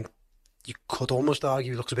actually think you could almost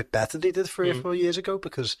argue he looks a bit better than he did 3 or 4 years ago,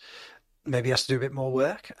 because maybe he has to do a bit more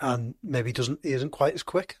work, and maybe he isn't quite as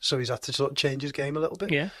quick, so he's had to sort of change his game a little bit.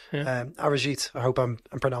 Arijit, I hope I'm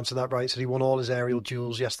pronouncing that right, so he won all his aerial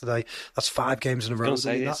duels yesterday. That's 5 games in a row. I was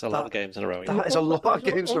going to say, that's a lot of games in a row. That is a lot of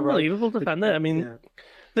games in a row. Unbelievable defender. I mean,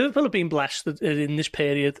 Liverpool have been blessed that in this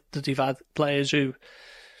period that they've had players who,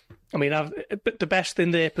 I mean, the best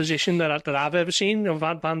in their position that I've ever seen.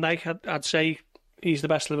 Van Dijk, I'd say he's the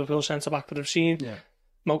best Liverpool centre-back that I've seen. Yeah.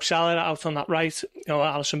 Mo Salah out on that right,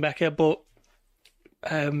 Alisson Becker, but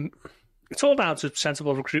it's all down to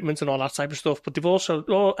sensible recruitment and all that type of stuff, but they've also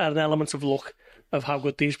all had an element of luck of how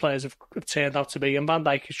good these players have turned out to be, and Van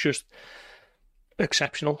Dijk is just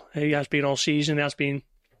exceptional. He has been all season, he has been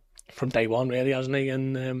from day one, really, hasn't he?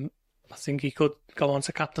 And I think he could go on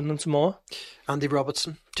to captain them some more. Andy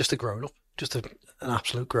Robertson, just a grown-up, just an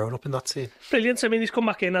absolute grown-up in that team. Brilliant. I mean, he's come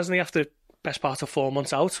back in, hasn't he, after best part of 4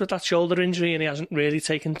 months out with that shoulder injury, and he hasn't really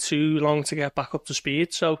taken too long to get back up to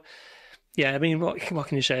speed. So, yeah, I mean, what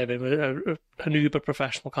can you say of him? An uber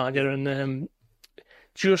professional, can't you? And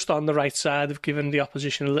just on the right side of giving the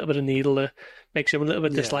opposition a little bit of needle that makes him a little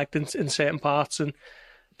bit disliked in certain parts. And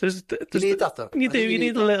there's you need that, though. You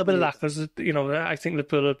need a little bit of that, because I think they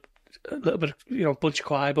put a little bit of bunch of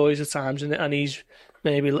choir boys at times, and he's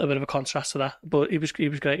maybe a little bit of a contrast to that. But he was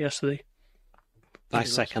great yesterday. I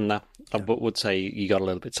second that. I would say he got a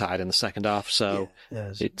little bit tired in the second half, so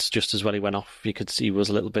it's just as well he went off. You could see he was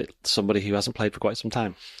a little bit somebody who hasn't played for quite some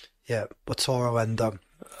time. Yeah, but Toro Endo,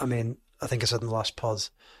 I mean, I think I said in the last pod,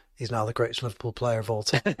 he's now the greatest Liverpool player of all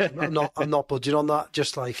time. I'm not budging on that.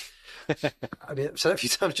 Just like, I mean, I've said it a few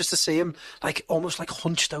times, just to see him like almost like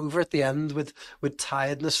hunched over at the end with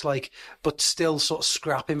tiredness, like, but still sort of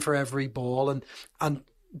scrapping for every ball and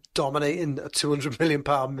dominating a £200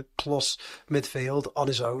 million plus midfield on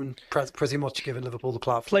his own, pretty much giving Liverpool the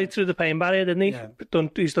platform. Played through the pain barrier, didn't he? Yeah.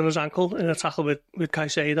 He's done his ankle in a tackle with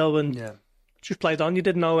Caicedo, and just played on. You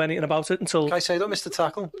didn't know anything about it until Caicedo missed the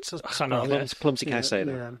tackle. I know, it's clumsy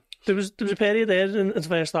Caicedo. Yeah. There was a period there in the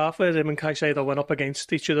first half where him and Caicedo went up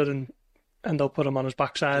against each other, and Endo put him on his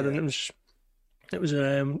backside, and it was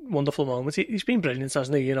a wonderful moment. He's been brilliant,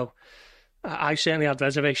 hasn't he? I certainly had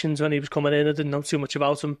reservations when he was coming in. I didn't know too much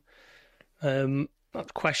about him. I was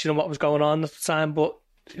questioning what was going on at the time, but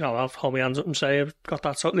I'll hold my hands up and say I've got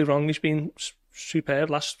that totally wrong. He's been superb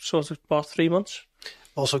last sort of about 3 months.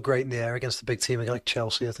 Also great in the air against a big team like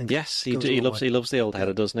Chelsea, I think. Yes, he loves the old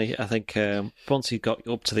header, doesn't he? I think once he got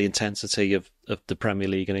up to the intensity of the Premier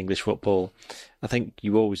League and English football, I think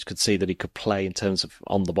you always could see that he could play in terms of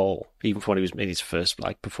on the ball. Even when he was in his first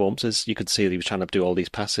performances, you could see that he was trying to do all these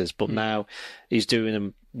passes. But now he's doing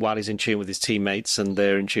them while he's in tune with his teammates, and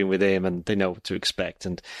they're in tune with him, and they know what to expect.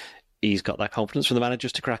 And he's got that confidence from the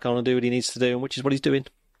managers to crack on and do what he needs to do, which is what he's doing.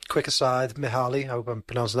 Quick aside, Mihaly, I hope I'm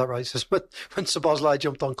pronouncing that right, says when Szoboszlai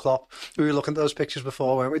jumped on Klopp, we were looking at those pictures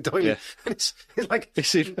before, weren't we? Doing it? And he's like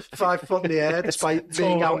 5 foot in the air despite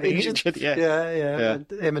being out injured. Yeah.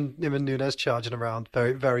 And him and Nunes charging around.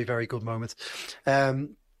 Very, very, very good moment.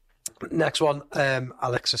 Next one,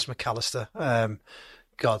 Alexis McAllister.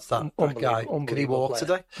 God, that guy. Can he walk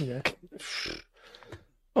today? Yeah.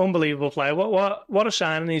 Unbelievable player. What a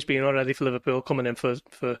signing he's been already for Liverpool, coming in for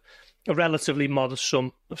a relatively modest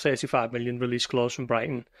sum of 35 million release clause from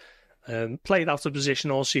Brighton. Played out of position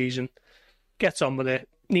all season, gets on with it,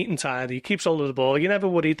 neat and tidy, keeps hold of the ball. You're never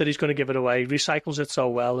worried that he's going to give it away, recycles it so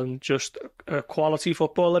well, and just a quality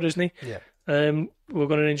footballer, isn't he? Yeah. We're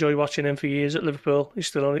going to enjoy watching him for years at Liverpool. He's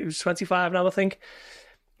 25 now, I think.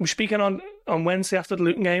 We're speaking on Wednesday after the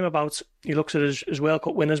Luton game about he looks at his World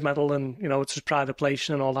Cup winners medal and, it's his pride of place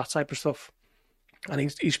and all that type of stuff.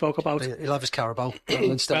 And he spoke about... He'll have his Carabao.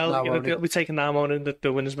 He'll be taking that one in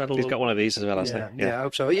the winners' medal. He's got one of these as well, hasn't he? Yeah, I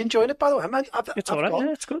hope so. Are you enjoying it, by the way? It's all right,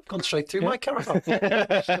 it's good. Gone straight through my Carabao.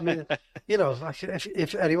 I mean,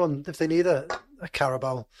 if they need a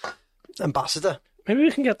Carabao ambassador... Maybe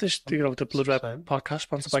we can get this, the Blood Red podcast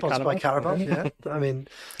sponsored by Carabao. Yeah, I mean,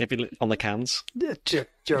 if you look on the cans, Joe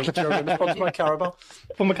sponsored by Carabao.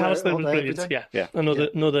 But McAllister was brilliant. Yeah.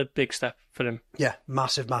 Another big step for him. Yeah,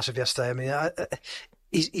 massive yesterday. I mean,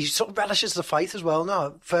 he sort of relishes the fight as well. Now,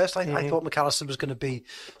 at first I thought McAllister was going to be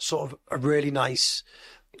sort of a really nice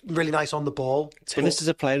on the ball. And this is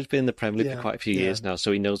a player who's been in the Premier League for quite a few years now,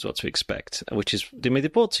 so he knows what to expect. Which is, they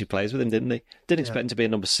brought 2 players with him, didn't they? Didn't expect him to be a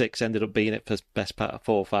number 6, ended up being it for the best part of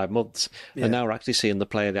 4 or 5 months. Yeah. And now we're actually seeing the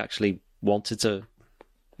player they actually wanted to,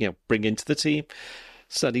 bring into the team.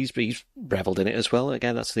 So he's revelled in it as well.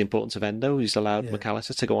 Again, that's the importance of Endo. He's allowed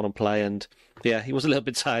McAllister to go on and play, and he was a little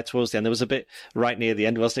bit tired towards the end. There was a bit right near the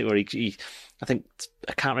end, wasn't it, where he I think,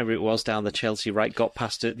 I can't remember who it was, down the Chelsea right, got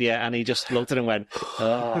past it, and he just looked at it and went,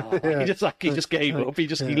 oh. He just gave up. He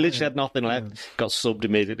literally had nothing left. Got subbed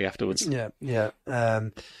immediately afterwards. Yeah.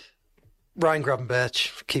 Ryan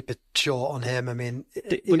Gravenberch, keep it short on him. I mean,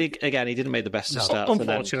 he didn't make the best of starts.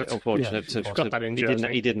 Unfortunate.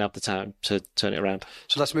 He didn't have the time to turn it around.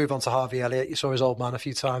 So let's move on to Harvey Elliott. You saw his old man a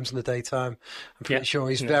few times in the daytime. I'm pretty sure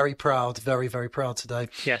he's very proud, very, very proud today.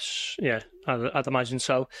 Yes, I'd imagine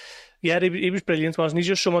so. Yeah, he was brilliant, wasn't he? He's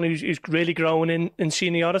just someone who's really grown in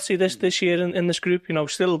seniority this year in this group.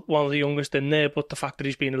 Still one of the youngest in there, but the fact that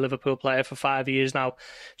he's been a Liverpool player for 5 years now,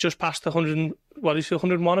 just past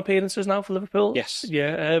 101 appearances now for Liverpool. Yes.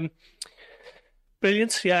 Yeah.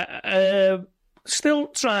 Brilliant. Yeah. Still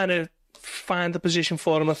trying to find the position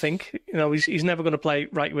for him, I think. He's never going to play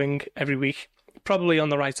right wing every week. Probably on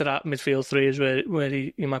the right of that midfield 3 is where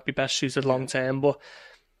he might be best suited long term, but...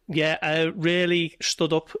 Yeah, really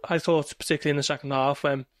stood up, I thought, particularly in the second half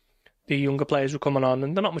when the younger players were coming on,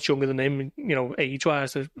 and they're not much younger than him,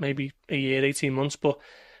 age-wise, they're maybe a year, 18 months, but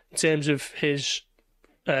in terms of his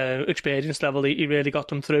experience level, he really got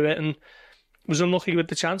them through it and was unlucky with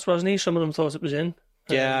the chance, wasn't he? Some of them thought it was in.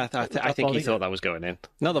 Yeah, I think he thought that was going in.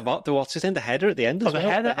 No, what's his name? The header at the end as well. The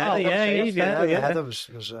header, the header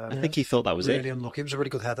was I think he thought that was really unlucky. It was a really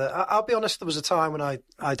good header. I'll be honest, there was a time when I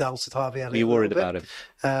doubted Harvey Elliott. Were you worried about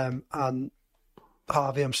him? And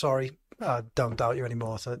Harvey, I'm sorry, I don't doubt you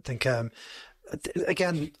anymore. I think,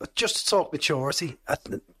 again, just to talk maturity,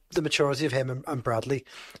 the maturity of him and Bradley,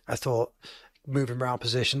 I thought... moving around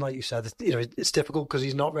position, like you said, it's difficult because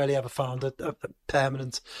he's not really ever found a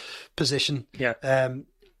permanent position. Yeah.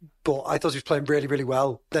 But I thought he was playing really, really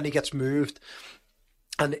well. Then he gets moved,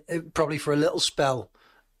 and probably for a little spell,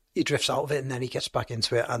 he drifts out of it, and then he gets back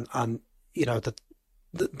into it. And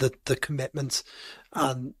the commitment,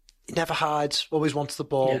 and he never hides. Always wants the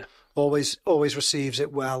ball. Yeah. Always receives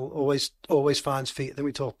it well. Always finds feet. I think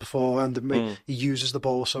we talked before, and he uses the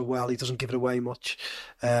ball so well. He doesn't give it away much.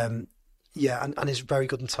 Yeah, and he's very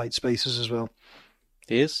good in tight spaces as well.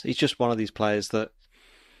 He is. He's just one of these players that,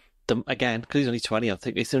 again, because he's only 20, I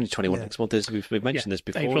think he's only 21 next month. We've mentioned this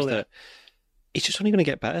before, that he's just only going to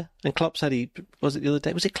get better. And Klopp said was it the other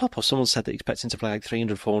day? Was it Klopp or someone said that he expects him to play like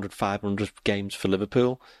 300, 400, 500 games for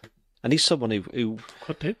Liverpool? And he's someone who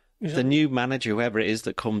could do. The new manager, whoever it is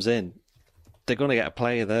that comes in, they're going to get a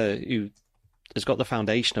player there who has got the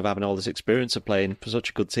foundation of having all this experience of playing for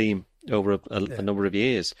such a good team over a number of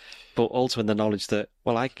years, but also in the knowledge that,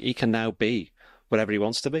 he can now be whatever he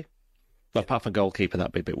wants to be. But apart from goalkeeper,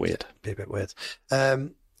 that'd be a bit weird. Be a bit weird.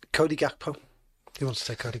 Cody Gakpo. Who wants to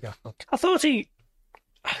take Cody Gakpo? I thought he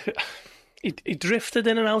drifted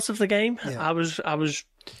in and out of the game. Yeah. I was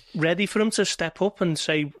ready for him to step up and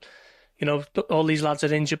say, all these lads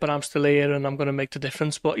are injured, but I'm still here and I'm going to make the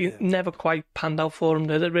difference. But he never quite panned out for him,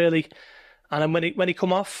 did it, really? And then when he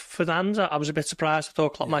come off for Danza, I was a bit surprised. I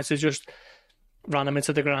thought Klopp might have just ran him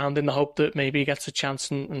into the ground in the hope that maybe he gets a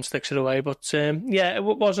chance and sticks it away. But it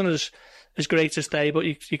wasn't as great as day, but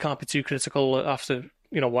you can't be too critical after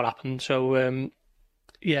what happened. So the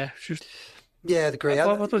great.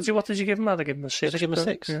 What did you give him? I'd give him a 6. Did I give him a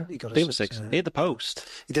 6? Yeah. He got a 6. He hit the post.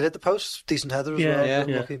 He did hit the post. Decent header as well.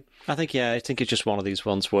 Yeah. I think it's just one of these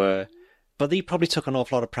ones where. But he probably took an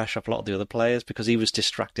awful lot of pressure off a lot of the other players because he was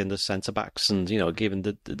distracting the centre-backs and, giving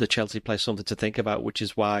the Chelsea players something to think about, which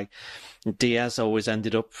is why Diaz always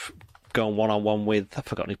ended up going one-on-one with... I've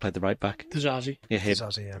forgotten who played the right-back. Zazie. Yeah, him.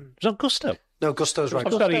 Zazie, yeah. Was that Gusto? No, Gusto's right.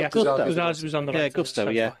 Zazie was on the right. Yeah, Gusto,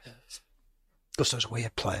 yeah. Gusto's a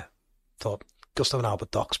weird player. Thought Gusto and Albert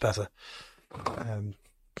Doc's better.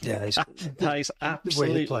 Yeah, that is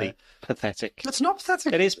absolutely pathetic. It's not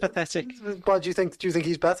pathetic. It is pathetic. Why do you think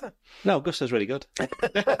he's better? No, Gusto's really good. Can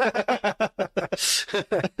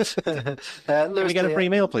we get a free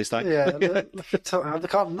meal, please, thank? Yeah,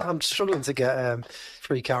 I'm struggling to get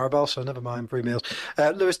free Carabao, so never mind free meals.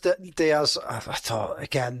 Luis Diaz, I thought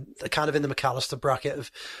again, kind of in the McAllister bracket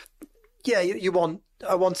of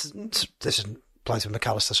I want this isn't playing with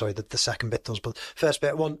McAllister, sorry, the second bit does, but first bit,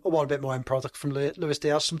 I want a bit more end product from Luis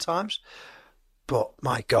Diaz sometimes. But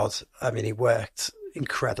my God, I mean, he worked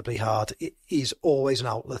incredibly hard. He's always an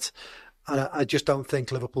outlet. And I just don't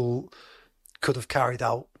think Liverpool could have carried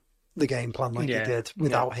out the game plan like they did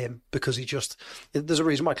without him, because there's a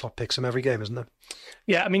reason why Klopp picks him every game, isn't there?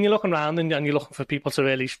 Yeah, I mean, you're looking around and you're looking for people to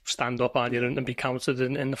really stand up, aren't you, and be counted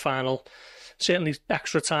in the final, certainly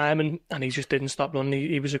extra time, and he just didn't stop running.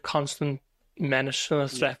 He was a constant menace and a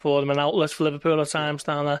threat for them, an outlet for Liverpool at times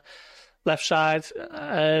down the left side.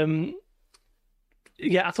 I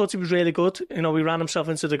thought he was really good. You know, he ran himself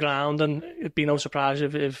into the ground, and it'd be no surprise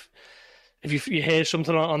if you hear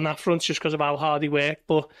something on that front just because of how hard he worked.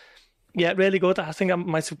 But yeah, really good. I think I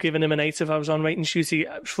might have given him an 8 if I was on rating duty.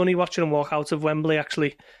 It was funny watching him walk out of Wembley,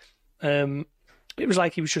 actually. It was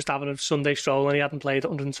like he was just having a Sunday stroll and he hadn't played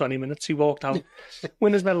 120 minutes. He walked out,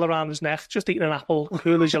 winner's medal around his neck, just eating an apple,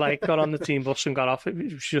 cool as you like, got on the team bus and got off. It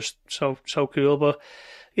was just so cool. But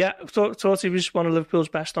yeah, thought he was one of Liverpool's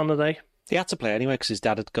best on the day. He had to play anyway because his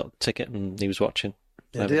dad had got a ticket and he was watching.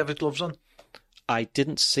 Yeah, did he have his gloves on? I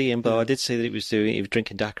didn't see him, but I did see that he was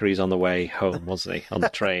drinking daiquiris on the way home, wasn't he, on the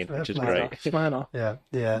train, which is great. Why not?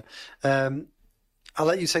 Yeah. I'll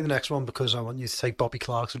let you take the next one because I want you to take Bobby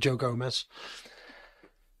Clark or Joe Gomez.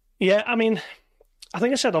 Yeah, I mean, I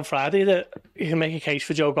think I said on Friday that you can make a case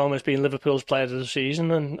for Joe Gomez being Liverpool's player of the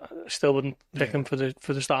season, and I still wouldn't pick him for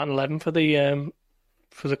the starting 11 for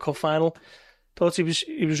the cup final. Thought he was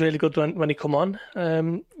really good when he come on.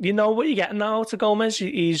 You know what you're getting now to Gomez.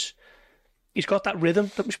 He's got that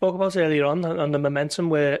rhythm that we spoke about earlier on, and the momentum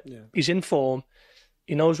where he's in form.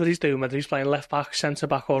 He knows what he's doing, whether he's playing left back, centre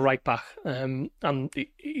back, or right back. And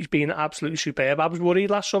he's been absolutely superb. I was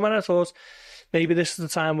worried last summer. I thought maybe this is the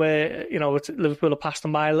time where, you know, Liverpool have passed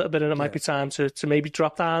them by a little bit, and it might be time to maybe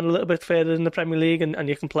drop down a little bit further in the Premier League, and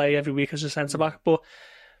you can play every week as a centre back. But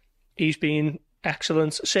he's been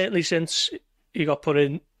excellent, certainly since he got put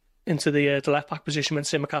into the left back position when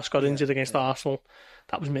Tsimikas got injured against Arsenal.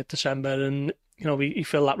 That was mid-December, and you know he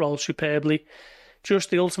filled that role superbly.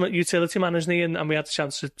 Just the ultimate utility man, isn't he? And we had the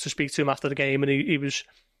chance to speak to him after the game, and he was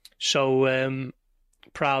so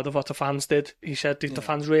proud of what the fans did. He said the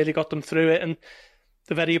fans really got them through it, and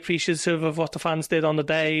they're very appreciative of what the fans did on the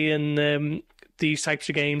day. And these types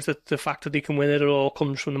of games, that the fact that he can win it all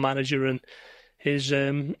comes from the manager and his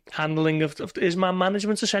handling of his man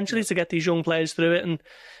management, essentially, to get these young players through it. And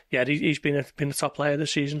yeah, he's been a top player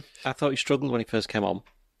this season. I thought he struggled when he first came on,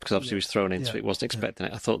 because obviously he was thrown into it, wasn't expecting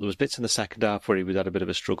it. I thought there was bits in the second half where he had a bit of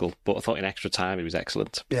a struggle, but I thought in extra time he was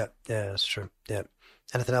excellent. Yeah, that's true. Yeah.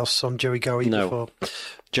 Anything else on Joey Goey? No. Before?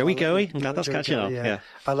 Joey Goey? I'm glad that's catching on. Yeah.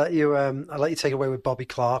 I'll let you take away with Bobby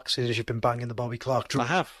Clark, seeing as you've been banging the Bobby Clark drum. I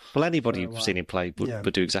have. Well, anybody who's seen him play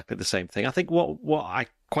would do exactly the same thing. I think what I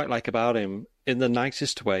quite like about him, in the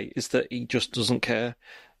nicest way, is that he just doesn't care.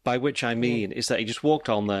 By which I mean is that he just walked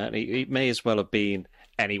on there, and he may as well have been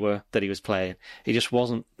anywhere that he was playing. He just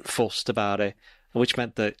wasn't fussed about it, which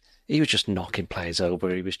meant that he was just knocking players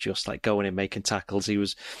over. He was just like going in, making tackles. He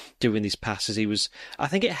was doing these passes. I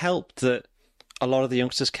think it helped that a lot of the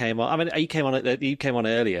youngsters came on. I mean, he came on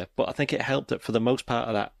earlier, but I think it helped that for the most part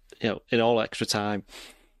of that, you know, in all extra time,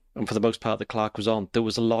 and for the most part that Clark was on, there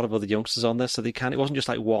was a lot of other youngsters on there, so it wasn't just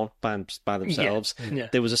like one band by themselves. Yeah.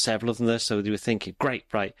 There was several of them there, so they were thinking, great,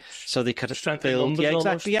 right. So they could build,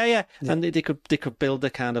 exactly, yeah, and they could build a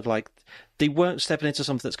kind of like, they weren't stepping into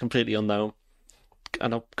something that's completely unknown.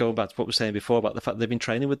 And I'm going back to what we were saying before about the fact they've been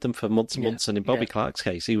training with them for months and months, and in Bobby Clark's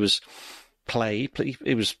case, he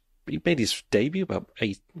made his debut about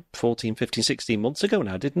 14, 15, 16 months ago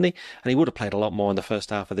now, didn't he? And he would have played a lot more in the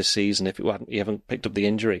first half of this season if he hadn't picked up the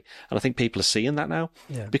injury. And I think people are seeing that now,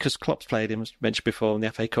 because Klopp's played him, as mentioned before, in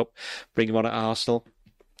the FA Cup, bring him on at Arsenal.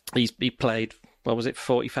 He played,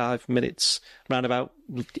 45 minutes roundabout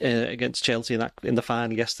against Chelsea in the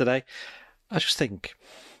final yesterday. I just think,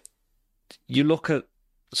 you look at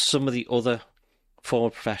some of the other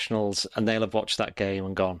former professionals and they'll have watched that game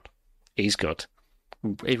and gone, he's good.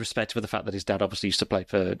 Irrespective of the fact that his dad obviously used to play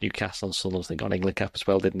for Newcastle and Sunderland, I think, on England cap as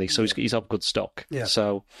well, didn't he? So he's of good stock. Yeah.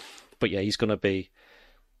 So, but yeah, he's going to be,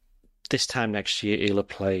 this time next year, he'll have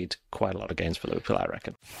played quite a lot of games for Liverpool, I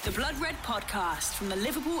reckon. The Blood Red Podcast from the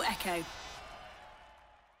Liverpool Echo.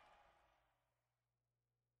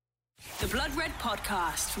 The Blood Red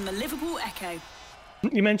Podcast from the Liverpool Echo.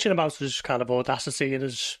 You mentioned about his kind of audacity and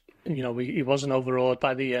his, he wasn't overawed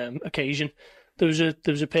by the occasion. There was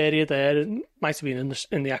a period there, it might have been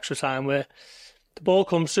in the extra time, where the ball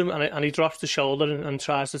comes to him and he drops the shoulder and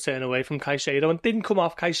tries to turn away from Caicedo and didn't come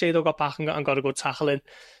off. Caicedo got back and got a good tackle in.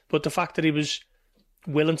 But the fact that he was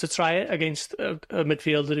willing to try it against a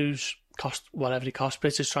midfielder who's cost whatever he cost,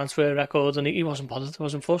 British transfer record, and he wasn't bothered,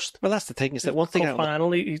 wasn't fussed. Well, that's the thing, is that one thing...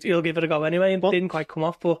 Finally, he'll give it a go anyway, and didn't quite come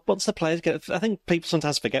off, but... Once the players get... I think people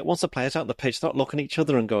sometimes forget, once the players out on the pitch, they're not looking at each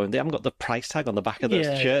other and going, they haven't got the price tag on the back of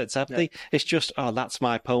their shirts, have they? It's just, that's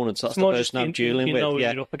my opponent, so that's the person I'm dueling with.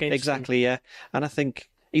 You're up against exactly, yeah. And I think...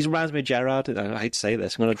 He reminds me of Gerrard. I hate to say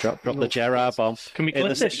this. I'm going to drop the Gerrard bomb. Can we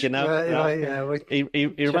clip this? He reminds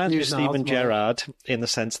me of Steven Gerrard in the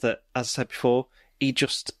sense that, as I said before,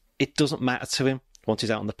 it doesn't matter to him once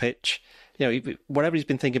he's out on the pitch. Whatever he's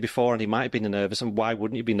been thinking before, and he might have been nervous, and why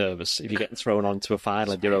wouldn't you be nervous if you're getting thrown onto a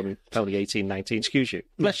final and you're only 18, 19? Excuse you.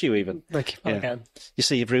 Bless you, even. Thank you. Yeah. You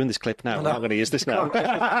see, you've ruined this clip now. I'm not going to use this now.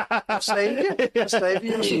 I'll save you.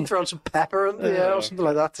 You should throw some pepper in the air or something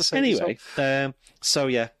like that to save anyway, so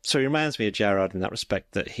he reminds me of Gerrard in that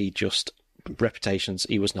respect, that he just, reputations,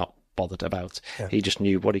 he was not bothered about. Yeah. He just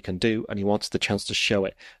knew what he can do, and he wanted the chance to show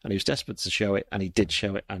it, and he was desperate to show it, and he did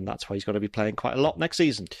show it, and that's why he's going to be playing quite a lot next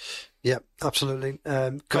season. Yeah, absolutely.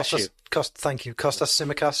 Kostas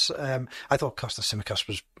Tsimikas. I thought Kostas Tsimikas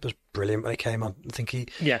was brilliant when he came on. I think he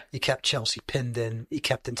kept Chelsea pinned in. He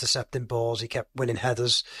kept intercepting balls. He kept winning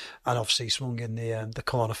headers, and obviously swung in the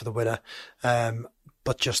corner for the winner.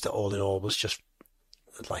 But just all in all was just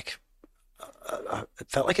like. It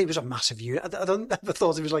felt like he was a massive unit. I never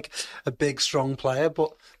thought he was like a big, strong player,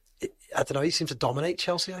 but I don't know, he seemed to dominate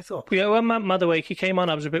Chelsea, I thought. Yeah, when Madueke came on,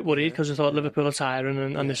 I was a bit worried because I thought Liverpool are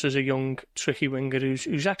tiring, and this is a young, tricky winger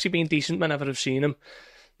who's actually been decent whenever I've seen him.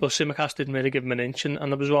 But Tsimikas didn't really give him an inch, and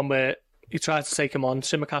there was one where he tried to take him on.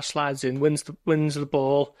 Tsimikas slides in, wins the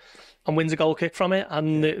ball, and wins a goal kick from it,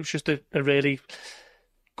 and it was just a really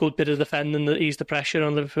good bit of defending that eased the pressure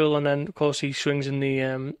on Liverpool, and then, of course, he swings in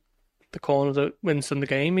the corner that wins them the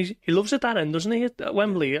game. He loves it that end, doesn't he? At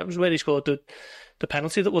Wembley, that was where he scored the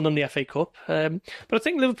penalty that won them the FA Cup. But I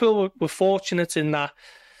think Liverpool were fortunate in that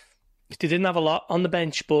they didn't have a lot on the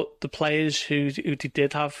bench, but the players who they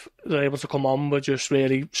did have, they were able to come on, were just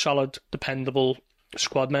really solid, dependable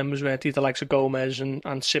squad members, weren't they? The likes of Gomez and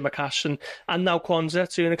Tsimikas and now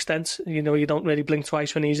Kwanzaa to an extent. You don't really blink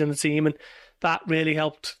twice when he's in the team, and that really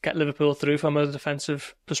helped get Liverpool through from a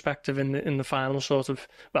defensive perspective in the final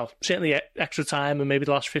certainly extra time and maybe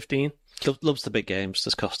the last 15. Loves the big games,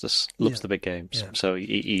 does Kostas. Loves the big games. Yeah. So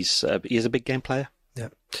he's a big game player. Yeah.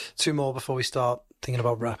 Two more before we start thinking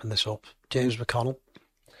about wrapping this up. James McConnell.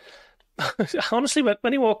 Honestly,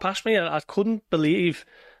 when he walked past me, I couldn't believe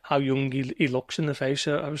how young he looks in the face.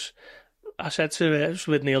 I said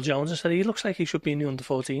with Neil Jones, I said, he looks like he should be in the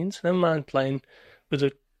under-14s. Never mind playing with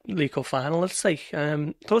a League Cup final, let's say.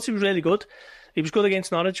 Thought he was really good. He was good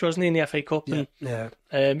against Norwich, wasn't he, in the FA Cup? You got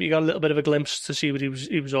a little bit of a glimpse to see what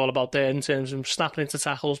he was all about there in terms of snapping into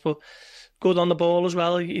tackles, but good on the ball as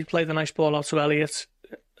well. He played a nice ball out to Elliott,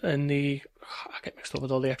 and I get mixed up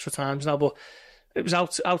with all the extra times now, but it was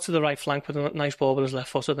out to the right flank with a nice ball with his left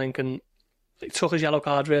foot, I think, and he took his yellow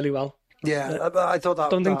card really well. Yeah, I thought that... I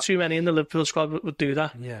don't think too many in the Liverpool squad would do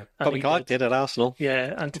that. Yeah. Bobby Clark did at Arsenal.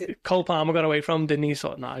 Yeah, and Cole Palmer got away from him, didn't he? He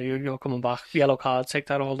thought, nah, you're coming back. Yellow card, take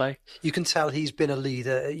that all day. You can tell he's been a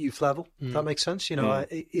leader at youth level. That makes sense. You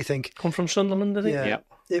think... Come from Sunderland, did he? Yeah.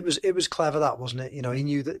 It was clever, that, wasn't it? He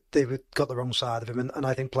knew that they got the wrong side of him, and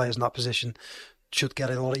I think players in that position should get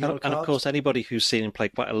a lot of yellow cards. And of course, anybody who's seen him play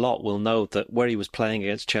quite a lot will know that where he was playing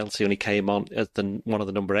against Chelsea when he came on as one of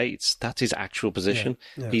the number 8s, that's his actual position.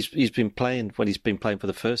 Yeah. He's been playing, when he's been playing for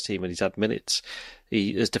the first team and he's had minutes, he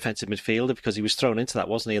is defensive midfielder because he was thrown into that,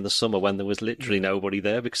 wasn't he, in the summer when there was literally nobody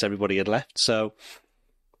there because everybody had left. So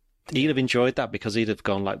he'd have enjoyed that because he'd have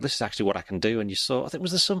gone like, this is actually what I can do. And you saw, I think,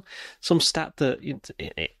 was there some stat that...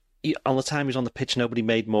 on the time he was on the pitch, nobody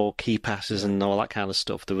made more key passes and all that kind of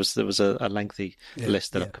stuff. There was a lengthy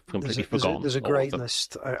list that I've completely forgotten. There's a great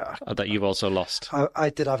list. That you've also lost.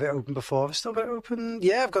 I did have it open before. I've still got it open.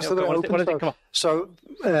 Yeah, I've got still got it open. So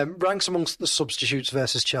ranks amongst the substitutes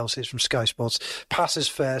versus Chelsea from Sky Sports. Passes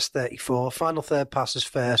first, 34. Final third passes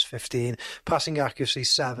first, 15. Passing accuracy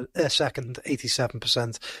second,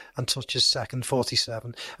 87%. And touches second,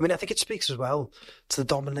 47. I mean, I think it speaks as well to the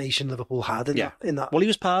domination Liverpool had in that. Well, he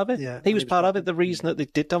was part of it. Yeah, he was part of it. The reason that they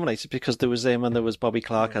did dominate is because there was him and there was Bobby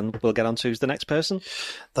Clark, and we'll get on to who's the next person.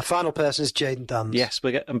 The final person is Jayden Danns. Yes,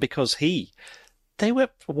 and because he they were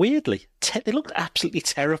weirdly, they looked absolutely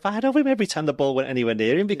terrified of him every time the ball went anywhere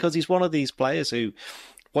near him, because he's one of these players who,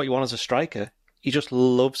 what you want as a striker, he just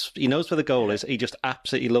loves, he knows where the goal is, he just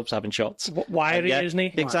absolutely loves having shots. Wiry, isn't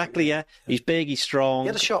he? Exactly, yeah. He's big, he's strong. He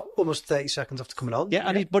had a shot almost 30 seconds after coming on.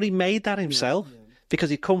 Yeah, but he made that himself. Yeah. Because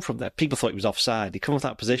he'd come from there. People thought he was offside. He'd come from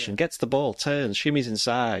that position, gets the ball, turns, shimmies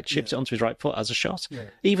inside, chips it onto his right foot as a shot. Yeah.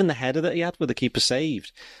 Even the header that he had where the keeper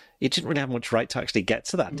saved, he didn't really have much right to actually get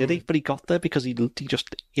to that, did he? But he got there because he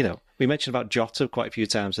just, we mentioned about Jota quite a few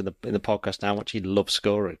times in the podcast now, how much he loves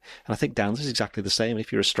scoring. And I think Downs is exactly the same.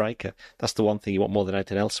 If you're a striker, that's the one thing you want more than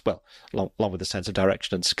anything else. Well, along with the sense of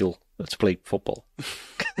direction and skill to play football.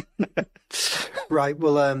 Right,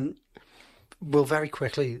 well, we'll very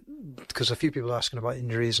quickly, because a few people are asking about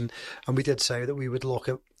injuries, and we did say that we would look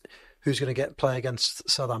at who's going to play against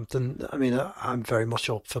Southampton. I mean, I'm very much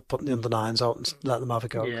up for putting the under-9s out and let them have a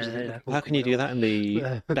go. Yeah. How can you do that in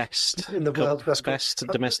the best in the world best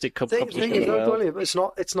domestic cup competition?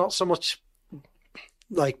 It's not so much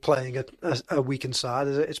like playing a weakened side,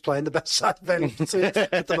 is it? It's playing the best side available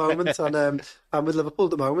at the moment. And with Liverpool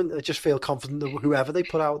at the moment, I just feel confident that whoever they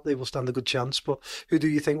put out, they will stand a good chance. But who do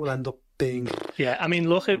you think will end up being? Yeah, I mean,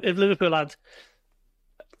 look, if Liverpool had,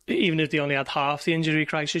 even if they only had half the injury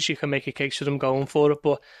crisis, you can make a case for them going for it.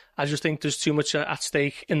 But I just think there's too much at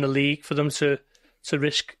stake in the league for them to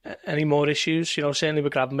risk any more issues. Certainly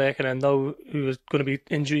with Gravenberch and Endo, who are going to be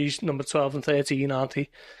injuries number 12 and 13, aren't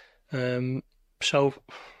they? So,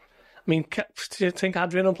 I mean, do you think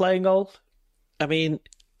Adrian will play in goal? I mean,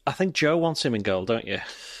 I think Joe wants him in goal, don't you?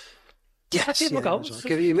 Yes.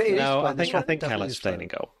 No, I think Kelleher's staying in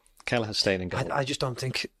goal. Kelleher's staying in goal. I just don't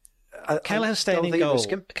think... Kelleher's staying in goal.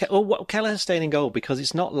 Kelleher's staying in goal because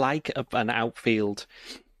it's not like an outfield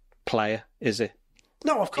player, is it?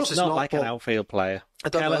 No, of course it's not like an outfield player. I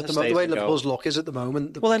don't know the way Liverpool's luck is at the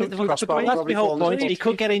moment. That's the whole point. He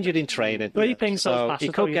could get injured in training. He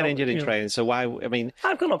could get injured in training. So why? I mean,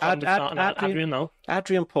 I've got no problem starting Adrian though.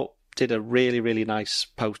 Adrian did a really, really nice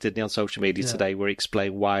post, didn't he, on social media today, where he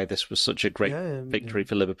explained why this was such a great victory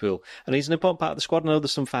for Liverpool. And he's an important part of the squad. I know that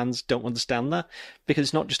some fans don't understand that, because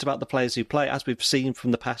it's not just about the players who play. As we've seen from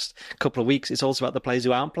the past couple of weeks, it's also about the players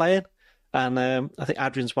who aren't playing. And I think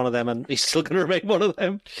Adrian's one of them, and he's still going to remain one of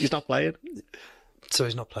them. He's not playing. So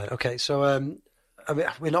he's not playing. Okay, so I mean,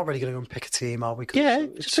 we're not really going to go and pick a team, are we?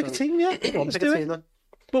 Just pick a team, yeah. Let's do it. Then.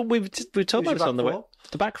 Well, we've talked about this on the way.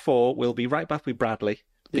 The back four will be right back with Bradley,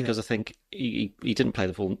 because I think he didn't play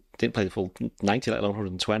the full 90, let alone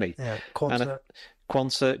 120. Yeah,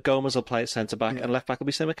 Quansah, Gomez will play at centre back, and left back will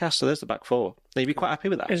be Simicast. So there's the back four. You'd be quite happy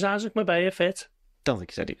with that. Is Isaac Mabea fit? I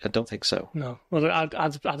don't think so. No. Well, I'd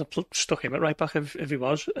have stuck him at right back if he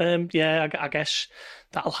was. I guess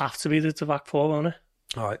that'll have to be the back four, won't it?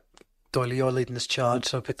 All right. Doyle, you're leading this charge,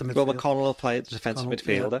 so pick the midfield. Well, McConnell will play at the defensive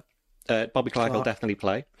midfielder. Yeah. Bobby Clark will definitely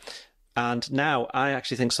play. And now I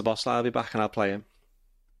actually think Szoboszlai will be back, and I'll play him.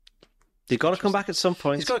 He's got to come back at some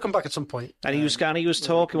point. He's got to come back at some point. And he was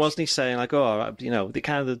talking, wasn't he, saying like, the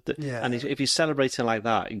kind of, and if he's celebrating like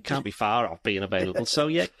that, he can't be far off being available. So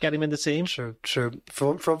get him in the team. True.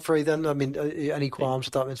 Front three then. I mean, any qualms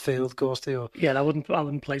with that midfield, Ghosty? Or? Yeah, I wouldn't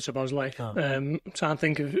play Szoboszlai. I'm trying to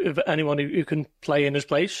think of anyone who can play in his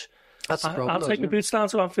place. That's the problem. I'll take my boots down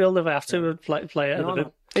to Anfield if I have to play it.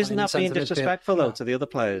 No. Isn't that being disrespectful though to the other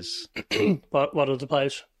players? What other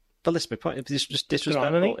players? But listen, my point, it's just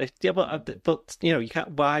disrespectful. But you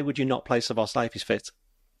can't. Why would you not play Szoboszlai if he's fit?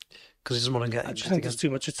 Because he doesn't want to get. I just think there's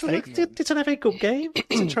too much at stake. It's an FA Cup game.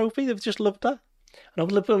 It's a trophy. They've just loved that. I know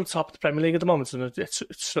Liverpool top of the Premier League at the moment, and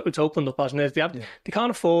it's opened up, hasn't it? They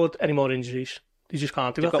can't afford any more injuries. They just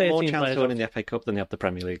can't. They've got more chance of winning the FA Cup than they have the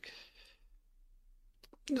Premier League.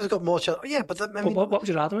 They've got more chance. Yeah, but what would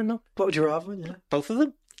you rather win though? What would you rather win? Yeah, both of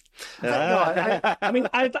them. I mean,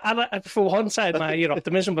 I for one side, your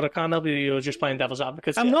optimism, but I can't help you. You're just playing devil's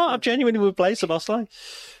advocate. I'm not. I genuinely would play Szoboszlai.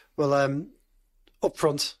 Well, up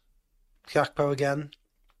front, Gakpo again.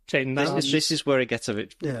 This is where it gets a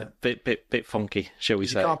bit funky, shall we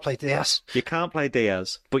say? You can't play Diaz. You can't play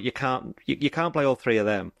Diaz, but you can't play all three of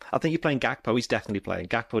them. I think you're playing Gakpo. He's definitely playing.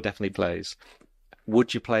 Gakpo definitely plays.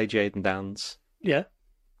 Would you play Jadon Downs? Yeah.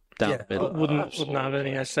 Wouldn't have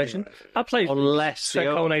any hesitation. I'd play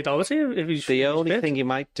Sekone Doherty if he's the only fit. thing he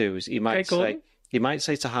might do is he might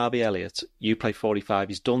say to Harvey Elliott, "You play 45."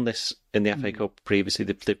 He's done this in the FA Cup previously.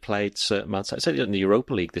 They've played certain amounts. I said in the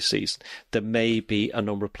Europa League this season. There may be a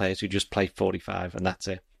number of players who just play 45 and that's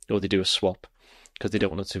it, or they do a swap because they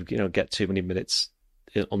don't want to get too many minutes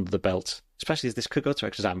under the belt. Especially as this could go to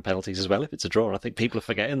extra time penalties as well if it's a draw. I think people are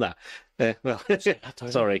forgetting that.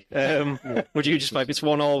 Sorry. Would you just, if it's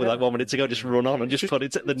 1-1 with like 1 minute to go, just run on and just put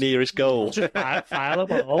it at the nearest goal? Fire a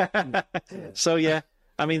ball. So, yeah.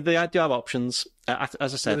 I mean, they do have options. As I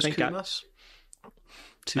said, I think...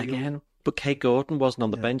 Again... But Kate Gordon wasn't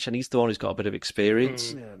on the bench, and he's the one who's got a bit of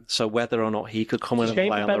experience. So whether or not he could come in and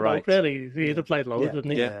play on the right... Really, he'd have played loads,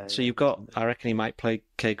 didn't he? Yeah. So you've got... I reckon he might play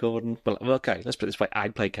Kate Gordon. Well, okay, let's put it this way.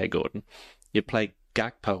 I'd play Kate Gordon. You'd play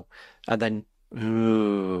Gakpo. And then...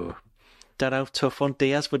 don't know, tough one.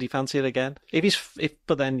 Diaz, would he fancy it again?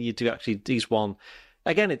 But then you do actually... He's one...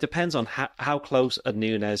 Again, it depends on how close are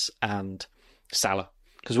Nunes and Salah.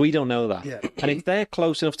 Because we don't know that. Yeah. And if they're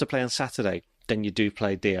close enough to play on Saturday, then you do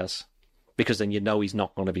play Diaz. Because then you know he's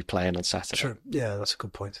not going to be playing on Saturday. Sure. Yeah, that's a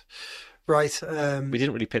good point. Right. We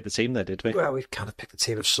didn't really pick the team there, did we? Well, we've kind of picked the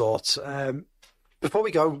team of sorts. Before we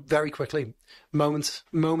go, very quickly, moments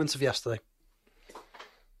of yesterday.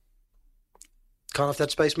 Can't have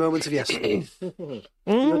dead space moments of yesterday.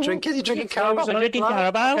 You're drinking Carabao. I'm drinking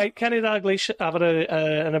Carabao. Okay, Kenny Dalglish having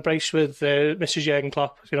an embrace with Mrs. Jurgen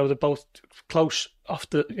Klopp. You know, they're both close off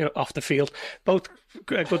the field. Both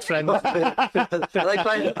good friends. Are they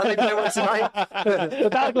playing one tonight?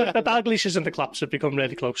 The Dalglishes and the Klopps have become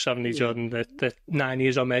really close, haven't they, Jordan? The 9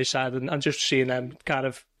 years on their side, and just seeing them kind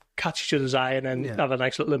of catch each other's eye and then have a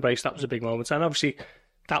nice little embrace, that was a big moment. And obviously,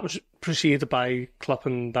 that was preceded by Klopp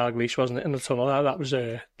and Dalglish, wasn't it, in the tunnel? That was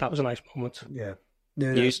a nice moment. Yeah.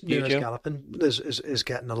 Nunes Gallopin is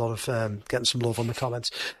getting a lot of getting some love on the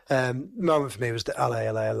comments. Moment for me was the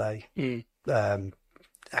LA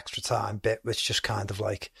extra time bit, which just kind of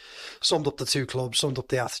like summed up the two clubs, summed up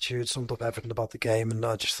the attitude, summed up everything about the game, and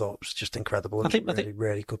I just thought it was just incredible. I think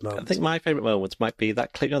really good moment. I think my favourite moments might be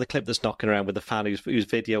that clip, the clip that's knocking around with the fan who's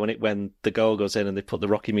videoing it when the goal goes in and they put the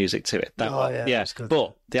Rocky music to it. That's good.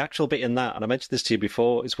 But the actual bit in that, and I mentioned this to you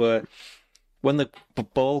before, is where when the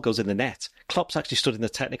ball goes in the net, Klopp's actually stood in the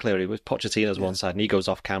technical area with Pochettino's one side, and he goes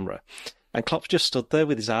off camera. And Klopp's just stood there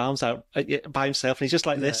with his arms out by himself, and he's just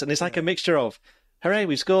like this, and it's like a mixture of, hooray,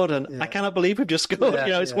 we scored, and I cannot believe we've just scored.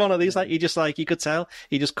 It's one of these, you could tell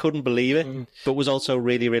he just couldn't believe it, but was also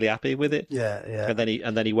really, really happy with it.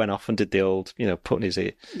 And then he went off and did the old, putting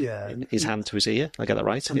his hand to his ear. I get that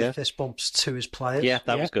right? And the fist bumps to his players. Yeah,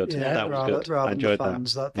 that was good. That was good. I enjoyed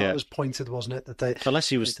that. That was pointed, wasn't it? Unless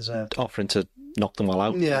he was offering to knock them all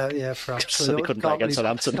out. Yeah, perhaps. So they couldn't play against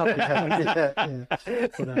Southampton.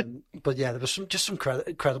 But there was some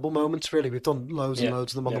incredible moments, really. We've done loads and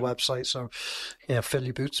loads of them on the website, so fill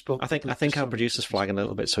your boots. But I think our producer's flagging a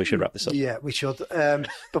little bit, so we should wrap this up. Yeah, we should.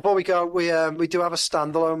 Before we go, we do have a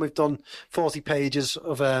standalone. We've done 40 pages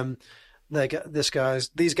of these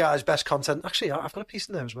guys' best content. Actually, I've got a piece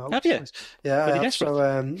in there as well. Have you? Yeah.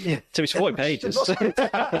 So it's 40 pages.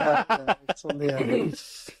 It's on the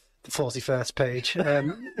 41st page.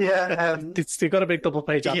 They've got a big double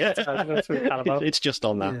page. It's just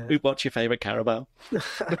on that. What's your favourite Carabao? Have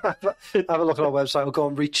a look at our website. We'll go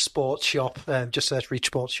on Reach Sports Shop. Just search Reach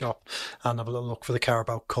Sports Shop and have a little look for the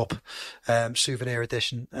Carabao Cup souvenir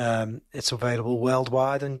edition. It's available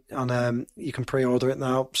worldwide, and you can pre-order it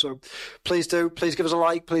now. So please do. Please give us a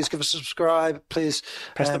like. Please give us a subscribe. Please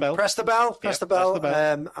press the bell. Press the bell.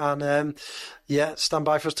 Stand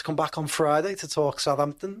by for us to come back on Friday to talk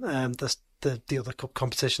Southampton, the other cup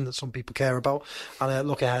competition that some people care about, and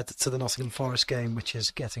look ahead to the Nottingham Forest game, which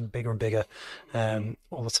is getting bigger and bigger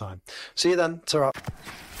all the time. See you then. Ta-ra.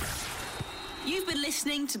 You've been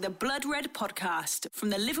listening to the Blood Red podcast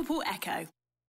from the Liverpool Echo.